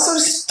 but also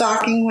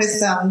stocking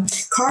with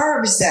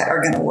carbs that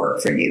are going to work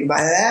for you.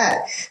 By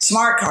that,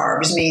 smart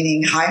carbs,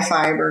 meaning high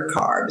fiber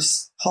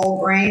carbs, whole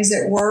grains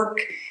that work,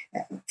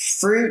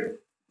 fruit,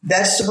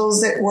 vegetables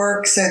that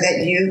work so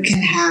that you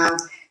can have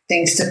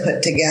things to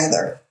put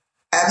together.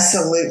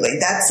 Absolutely.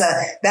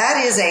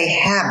 That is a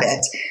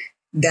habit.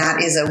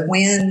 That is a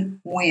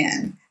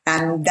win-win.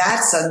 And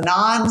that's a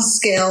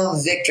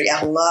non-scale victory.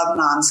 I love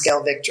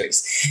non-scale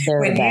victories.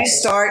 When you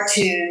start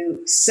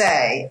to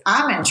say,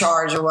 I'm in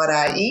charge of what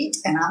I eat,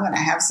 and I'm going to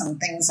have some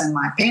things in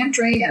my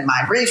pantry, in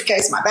my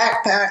briefcase, my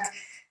backpack,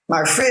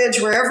 my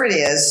fridge, wherever it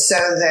is, so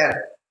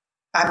that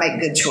I make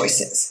good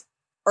choices.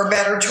 Or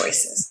better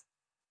choices.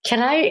 Can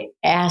I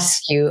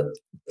ask you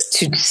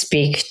to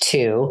speak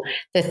to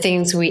the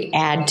things we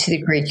add to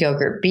the Greek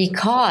yogurt?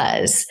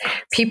 Because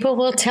people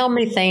will tell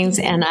me things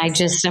and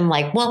I'm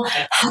like, well,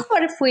 how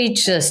about if we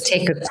just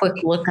take a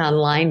quick look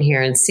online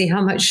here and see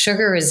how much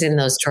sugar is in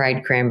those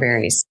dried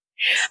cranberries?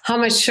 How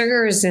much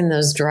sugar is in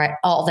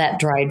all that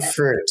dried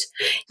fruit?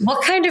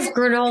 What kind of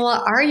granola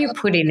are you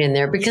putting in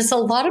there? Because a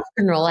lot of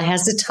granola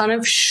has a ton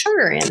of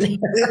sugar in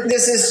there.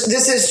 This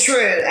is true.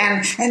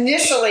 And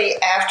initially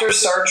after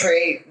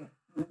surgery,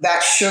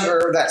 that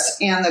sugar that's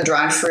in the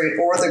dried fruit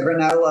or the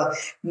granola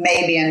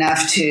may be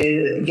enough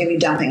to give you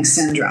dumping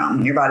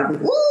syndrome. Your body will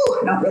be,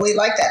 I don't really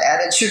like that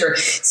added sugar.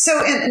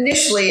 So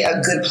initially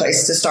a good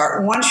place to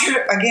start. Once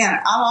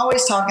I'm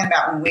always talking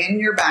about when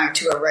you're back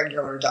to a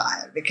regular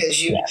diet,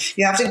 because you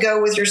have to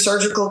go with your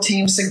surgical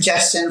team's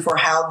suggestion for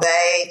how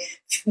they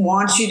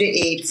want you to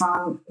eat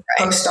from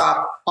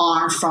post-op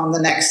on from the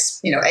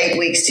next, 8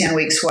 weeks, 10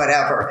 weeks,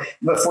 whatever,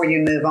 before you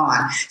move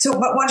on. So,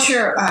 but once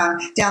you're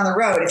down the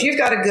road, if you've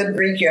got a good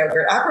Greek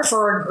yogurt, I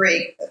prefer a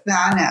Greek.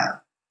 Now I know.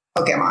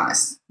 Okay, I'm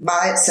honest.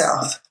 By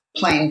itself,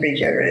 plain Greek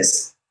yogurt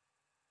is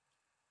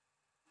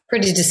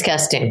pretty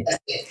disgusting.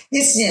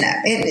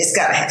 It's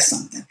got to have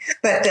something.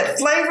 But the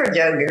flavored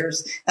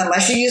yogurts,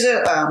 unless you use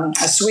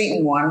a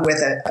sweetened one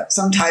with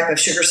some type of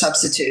sugar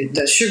substitute,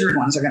 the sugared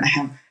ones are going to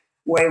have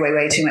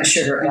way too much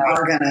sugar and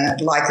are going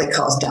to likely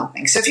cause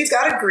dumping. So if you've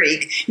got a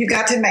Greek, you've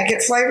got to make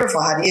it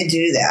flavorful. How do you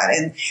do that?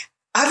 And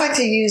I like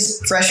to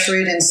use fresh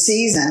fruit in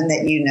season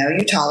that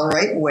you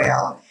tolerate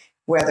well,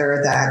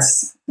 whether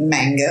that's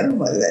mango,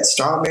 whether that's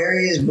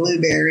strawberries,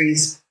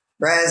 blueberries,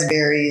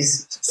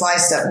 raspberries,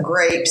 sliced up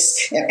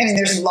grapes. I mean,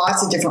 there's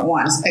lots of different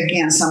ones.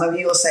 Again, some of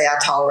you will say, I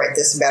tolerate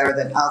this better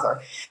than other.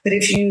 But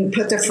if you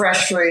put the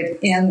fresh fruit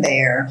in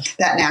there,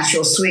 that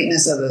natural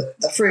sweetness of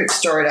the fruit,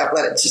 stir it up,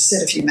 let it just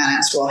sit a few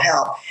minutes will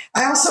help.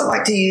 I also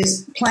like to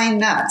use plain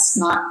nuts,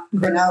 not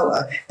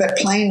granola, but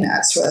plain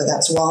nuts, whether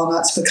that's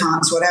walnuts,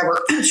 pecans,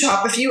 whatever.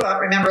 Chop a few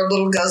up. Remember, a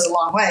little goes a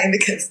long way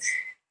because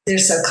they're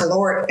so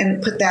caloric,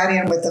 and put that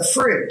in with the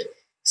fruit.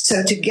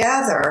 So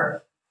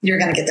together, you're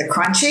going to get the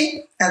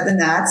crunchy of the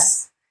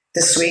nuts,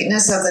 the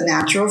sweetness of the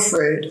natural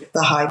fruit,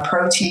 the high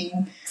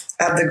protein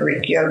of the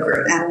Greek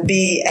yogurt, and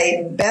be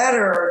a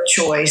better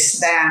choice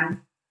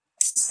than,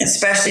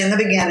 especially in the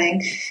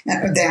beginning,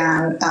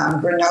 than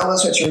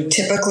granolas, which are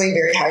typically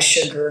very high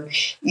sugar,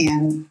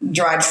 and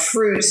dried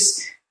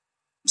fruits,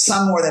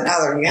 some more than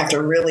other. You have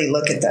to really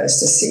look at those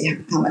to see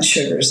how much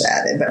sugar is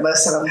added, but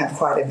most of them have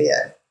quite a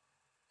bit.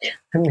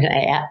 I'm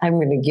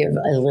going to give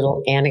a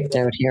little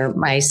anecdote here.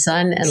 My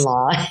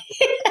son-in-law,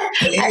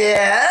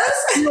 yes,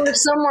 we were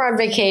somewhere on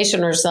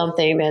vacation or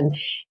something,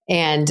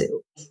 and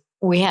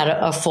we had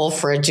a full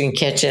fridge and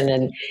kitchen,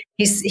 and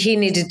he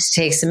needed to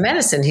take some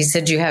medicine. He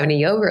said, "Do you have any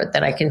yogurt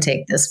that I can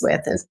take this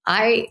with?" And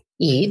I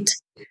eat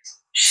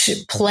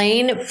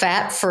plain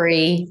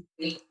fat-free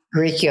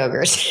Greek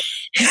yogurt,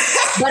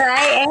 but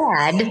I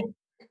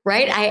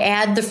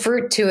add the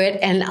fruit to it,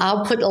 and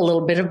I'll put a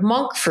little bit of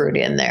monk fruit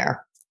in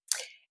there.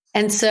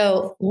 And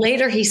so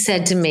later he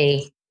said to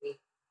me,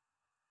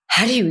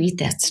 "How do you eat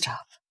that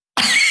stuff?"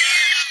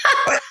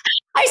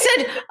 I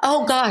said,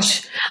 "Oh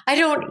gosh, I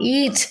don't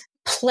eat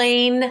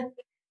plain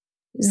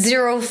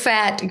zero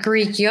fat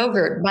Greek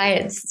yogurt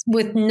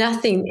with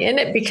nothing in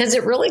it because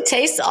it really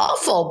tastes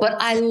awful. But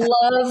I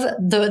love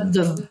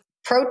the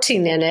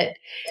protein in it,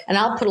 and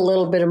I'll put a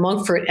little bit of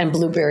monk fruit and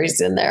blueberries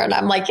in there." And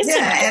I'm like, and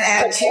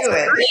add to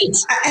it.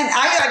 And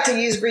I like to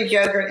use Greek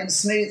yogurt in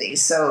smoothies.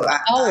 So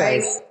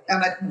always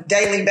on a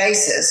daily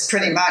basis,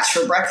 pretty much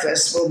for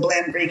breakfast, we'll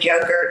blend Greek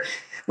yogurt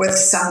with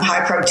some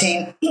high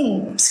protein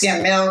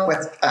skim milk,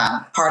 with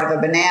part of a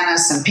banana,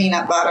 some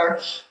peanut butter,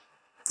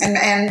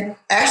 and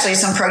actually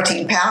some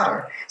protein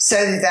powder, so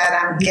that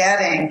I'm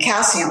getting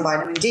calcium,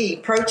 vitamin D,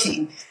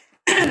 protein,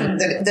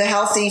 the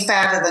healthy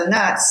fat of the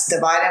nuts,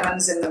 the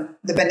vitamins in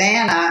the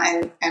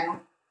banana, and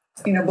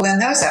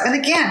blend those up. And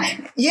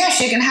again, yes,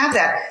 you can have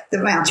that. The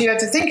amount you have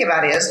to think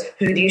about is,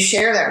 who do you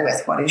share that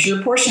with? What is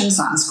your portion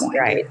size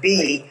going to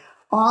be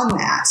on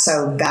that?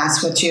 So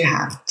that's what you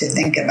have to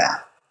think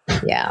about.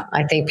 Yeah,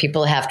 I think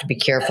people have to be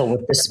careful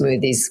with the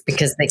smoothies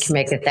because they can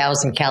make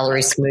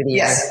 1,000-calorie smoothie.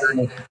 Yes.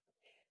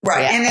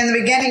 Right. Yeah. And in the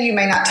beginning, you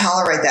may not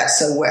tolerate that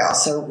so well.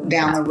 So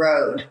down the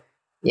road.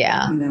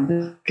 Yeah.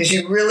 Because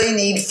you really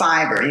need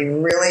fiber.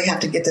 You really have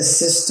to get the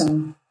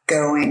system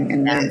going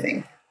and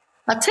moving.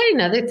 I'll tell you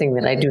another thing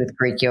that I do with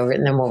Greek yogurt,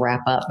 and then we'll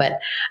wrap up. But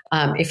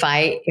if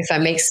I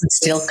make some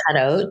steel cut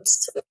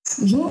oats,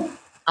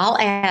 I'll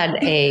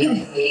add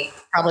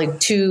probably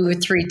 2 or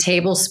 3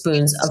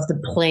 tablespoons of the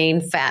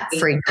plain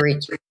fat-free Greek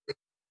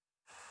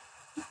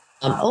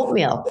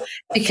oatmeal,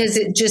 because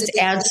it just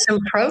adds some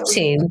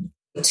protein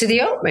to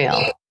the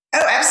oatmeal.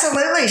 Oh,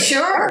 absolutely.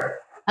 Sure.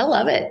 I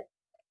love it.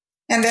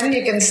 And then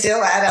you can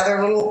still add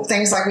other little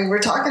things like we were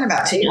talking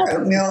about to your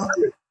oatmeal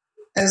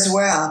as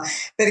well.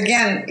 But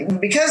again,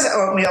 because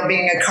oatmeal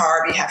being a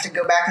carb, you have to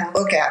go back and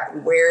look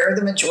at where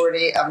the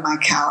majority of my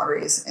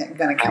calories are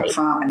going to come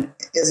from. And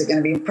is it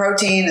going to be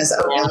protein? Is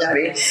oatmeal going to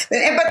be?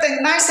 But the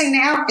nice thing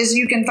now is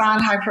you can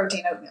find high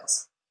protein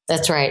oatmeals.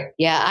 That's right.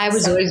 Yeah, I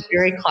was always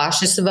very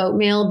cautious of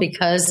oatmeal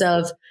because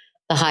of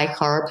the high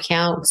carb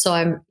count. So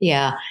I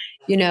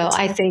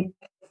think,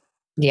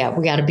 we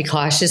got to be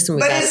cautious.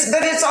 But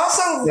it's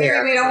also we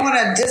don't want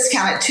to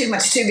discount it too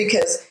much too,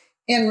 because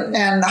in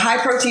the high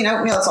protein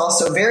oatmeal, it's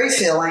also very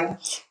filling,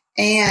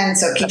 and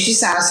so it keeps you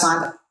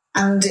satisfied,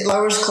 and it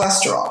lowers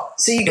cholesterol.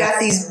 So you got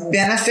these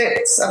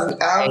benefits of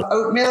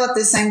oatmeal at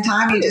the same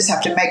time. You just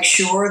have to make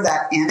sure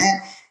that in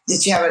it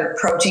that you have a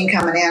protein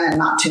coming in and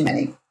not too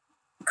many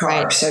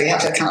carbs. Right. So you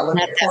have to kind of look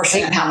at the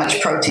portion and how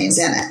much protein's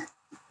in it.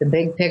 The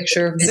big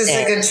picture. This is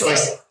a good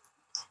choice.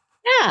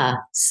 Yeah,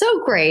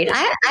 so great.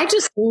 I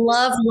just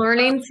love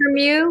learning from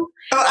you.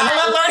 Oh, I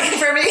love learning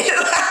from you.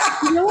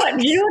 You know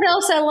what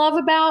else I love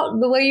about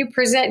the way you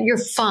present? You're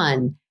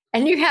fun.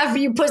 And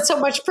you put so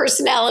much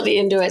personality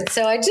into it.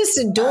 So I just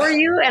adore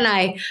you, and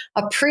I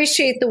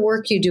appreciate the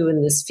work you do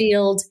in this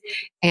field.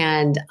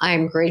 And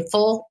I'm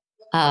grateful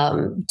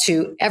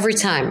to every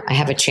time I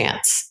have a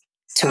chance.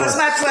 It was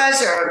my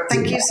pleasure.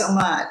 Thank you so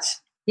much.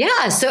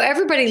 Yeah. So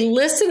everybody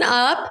listen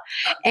up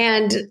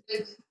and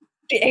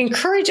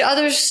encourage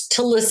others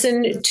to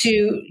listen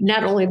to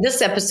not only this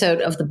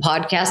episode of the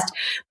podcast,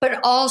 but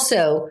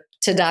also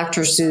to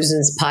Dr.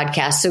 Susan's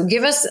podcast. So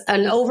give us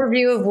an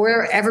overview of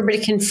where everybody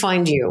can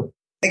find you.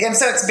 Again,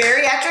 so it's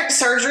Bariatric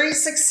Surgery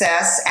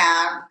Success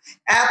at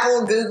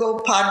Apple,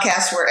 Google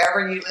Podcasts,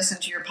 wherever you listen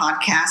to your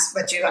podcast.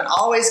 But you can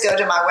always go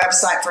to my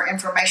website for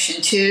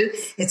information too.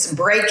 It's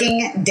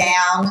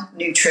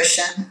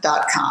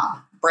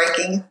breakingdownnutrition.com.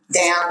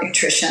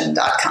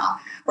 breakingdownnutrition.com.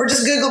 Or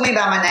just Google me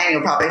by my name.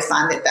 You'll probably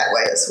find it that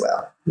way as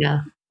well. Yeah.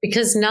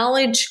 Because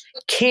knowledge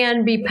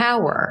can be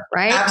power,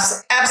 right?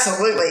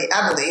 Absolutely.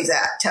 I believe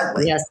that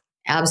totally. Yes,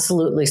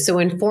 absolutely. So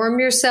inform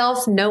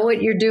yourself, know what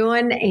you're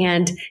doing,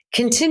 and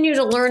continue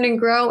to learn and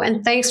grow.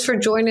 And thanks for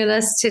joining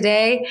us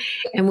today.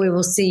 And we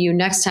will see you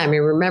next time.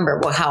 And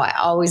remember how I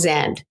always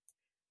end.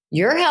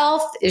 Your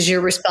health is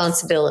your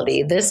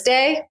responsibility this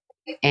day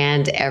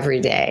and every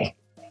day.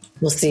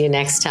 We'll see you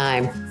next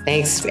time.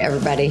 Thanks,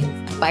 everybody.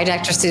 Bye,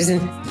 Dr. Susan.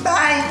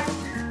 Bye.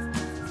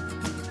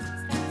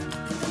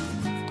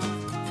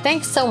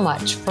 Thanks so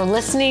much for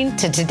listening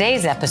to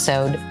today's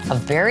episode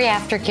of Bari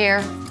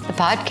Aftercare, the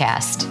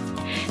podcast.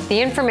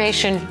 The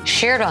information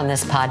shared on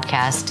this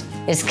podcast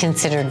is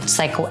considered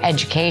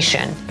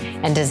psychoeducation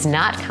and does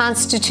not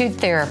constitute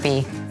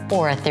therapy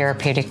or a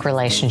therapeutic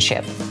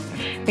relationship.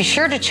 Be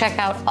sure to check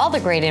out all the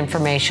great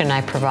information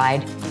I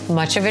provide,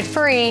 much of it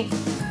free,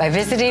 by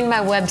visiting my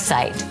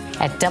website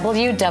at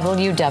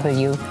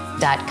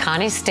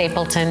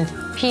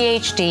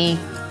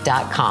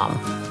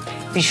www.conniestapletonphd.com.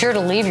 Be sure to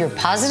leave your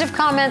positive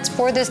comments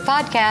for this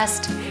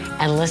podcast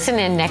and listen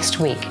in next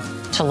week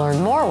to learn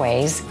more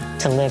ways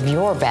to live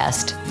your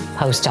best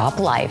post-op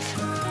life.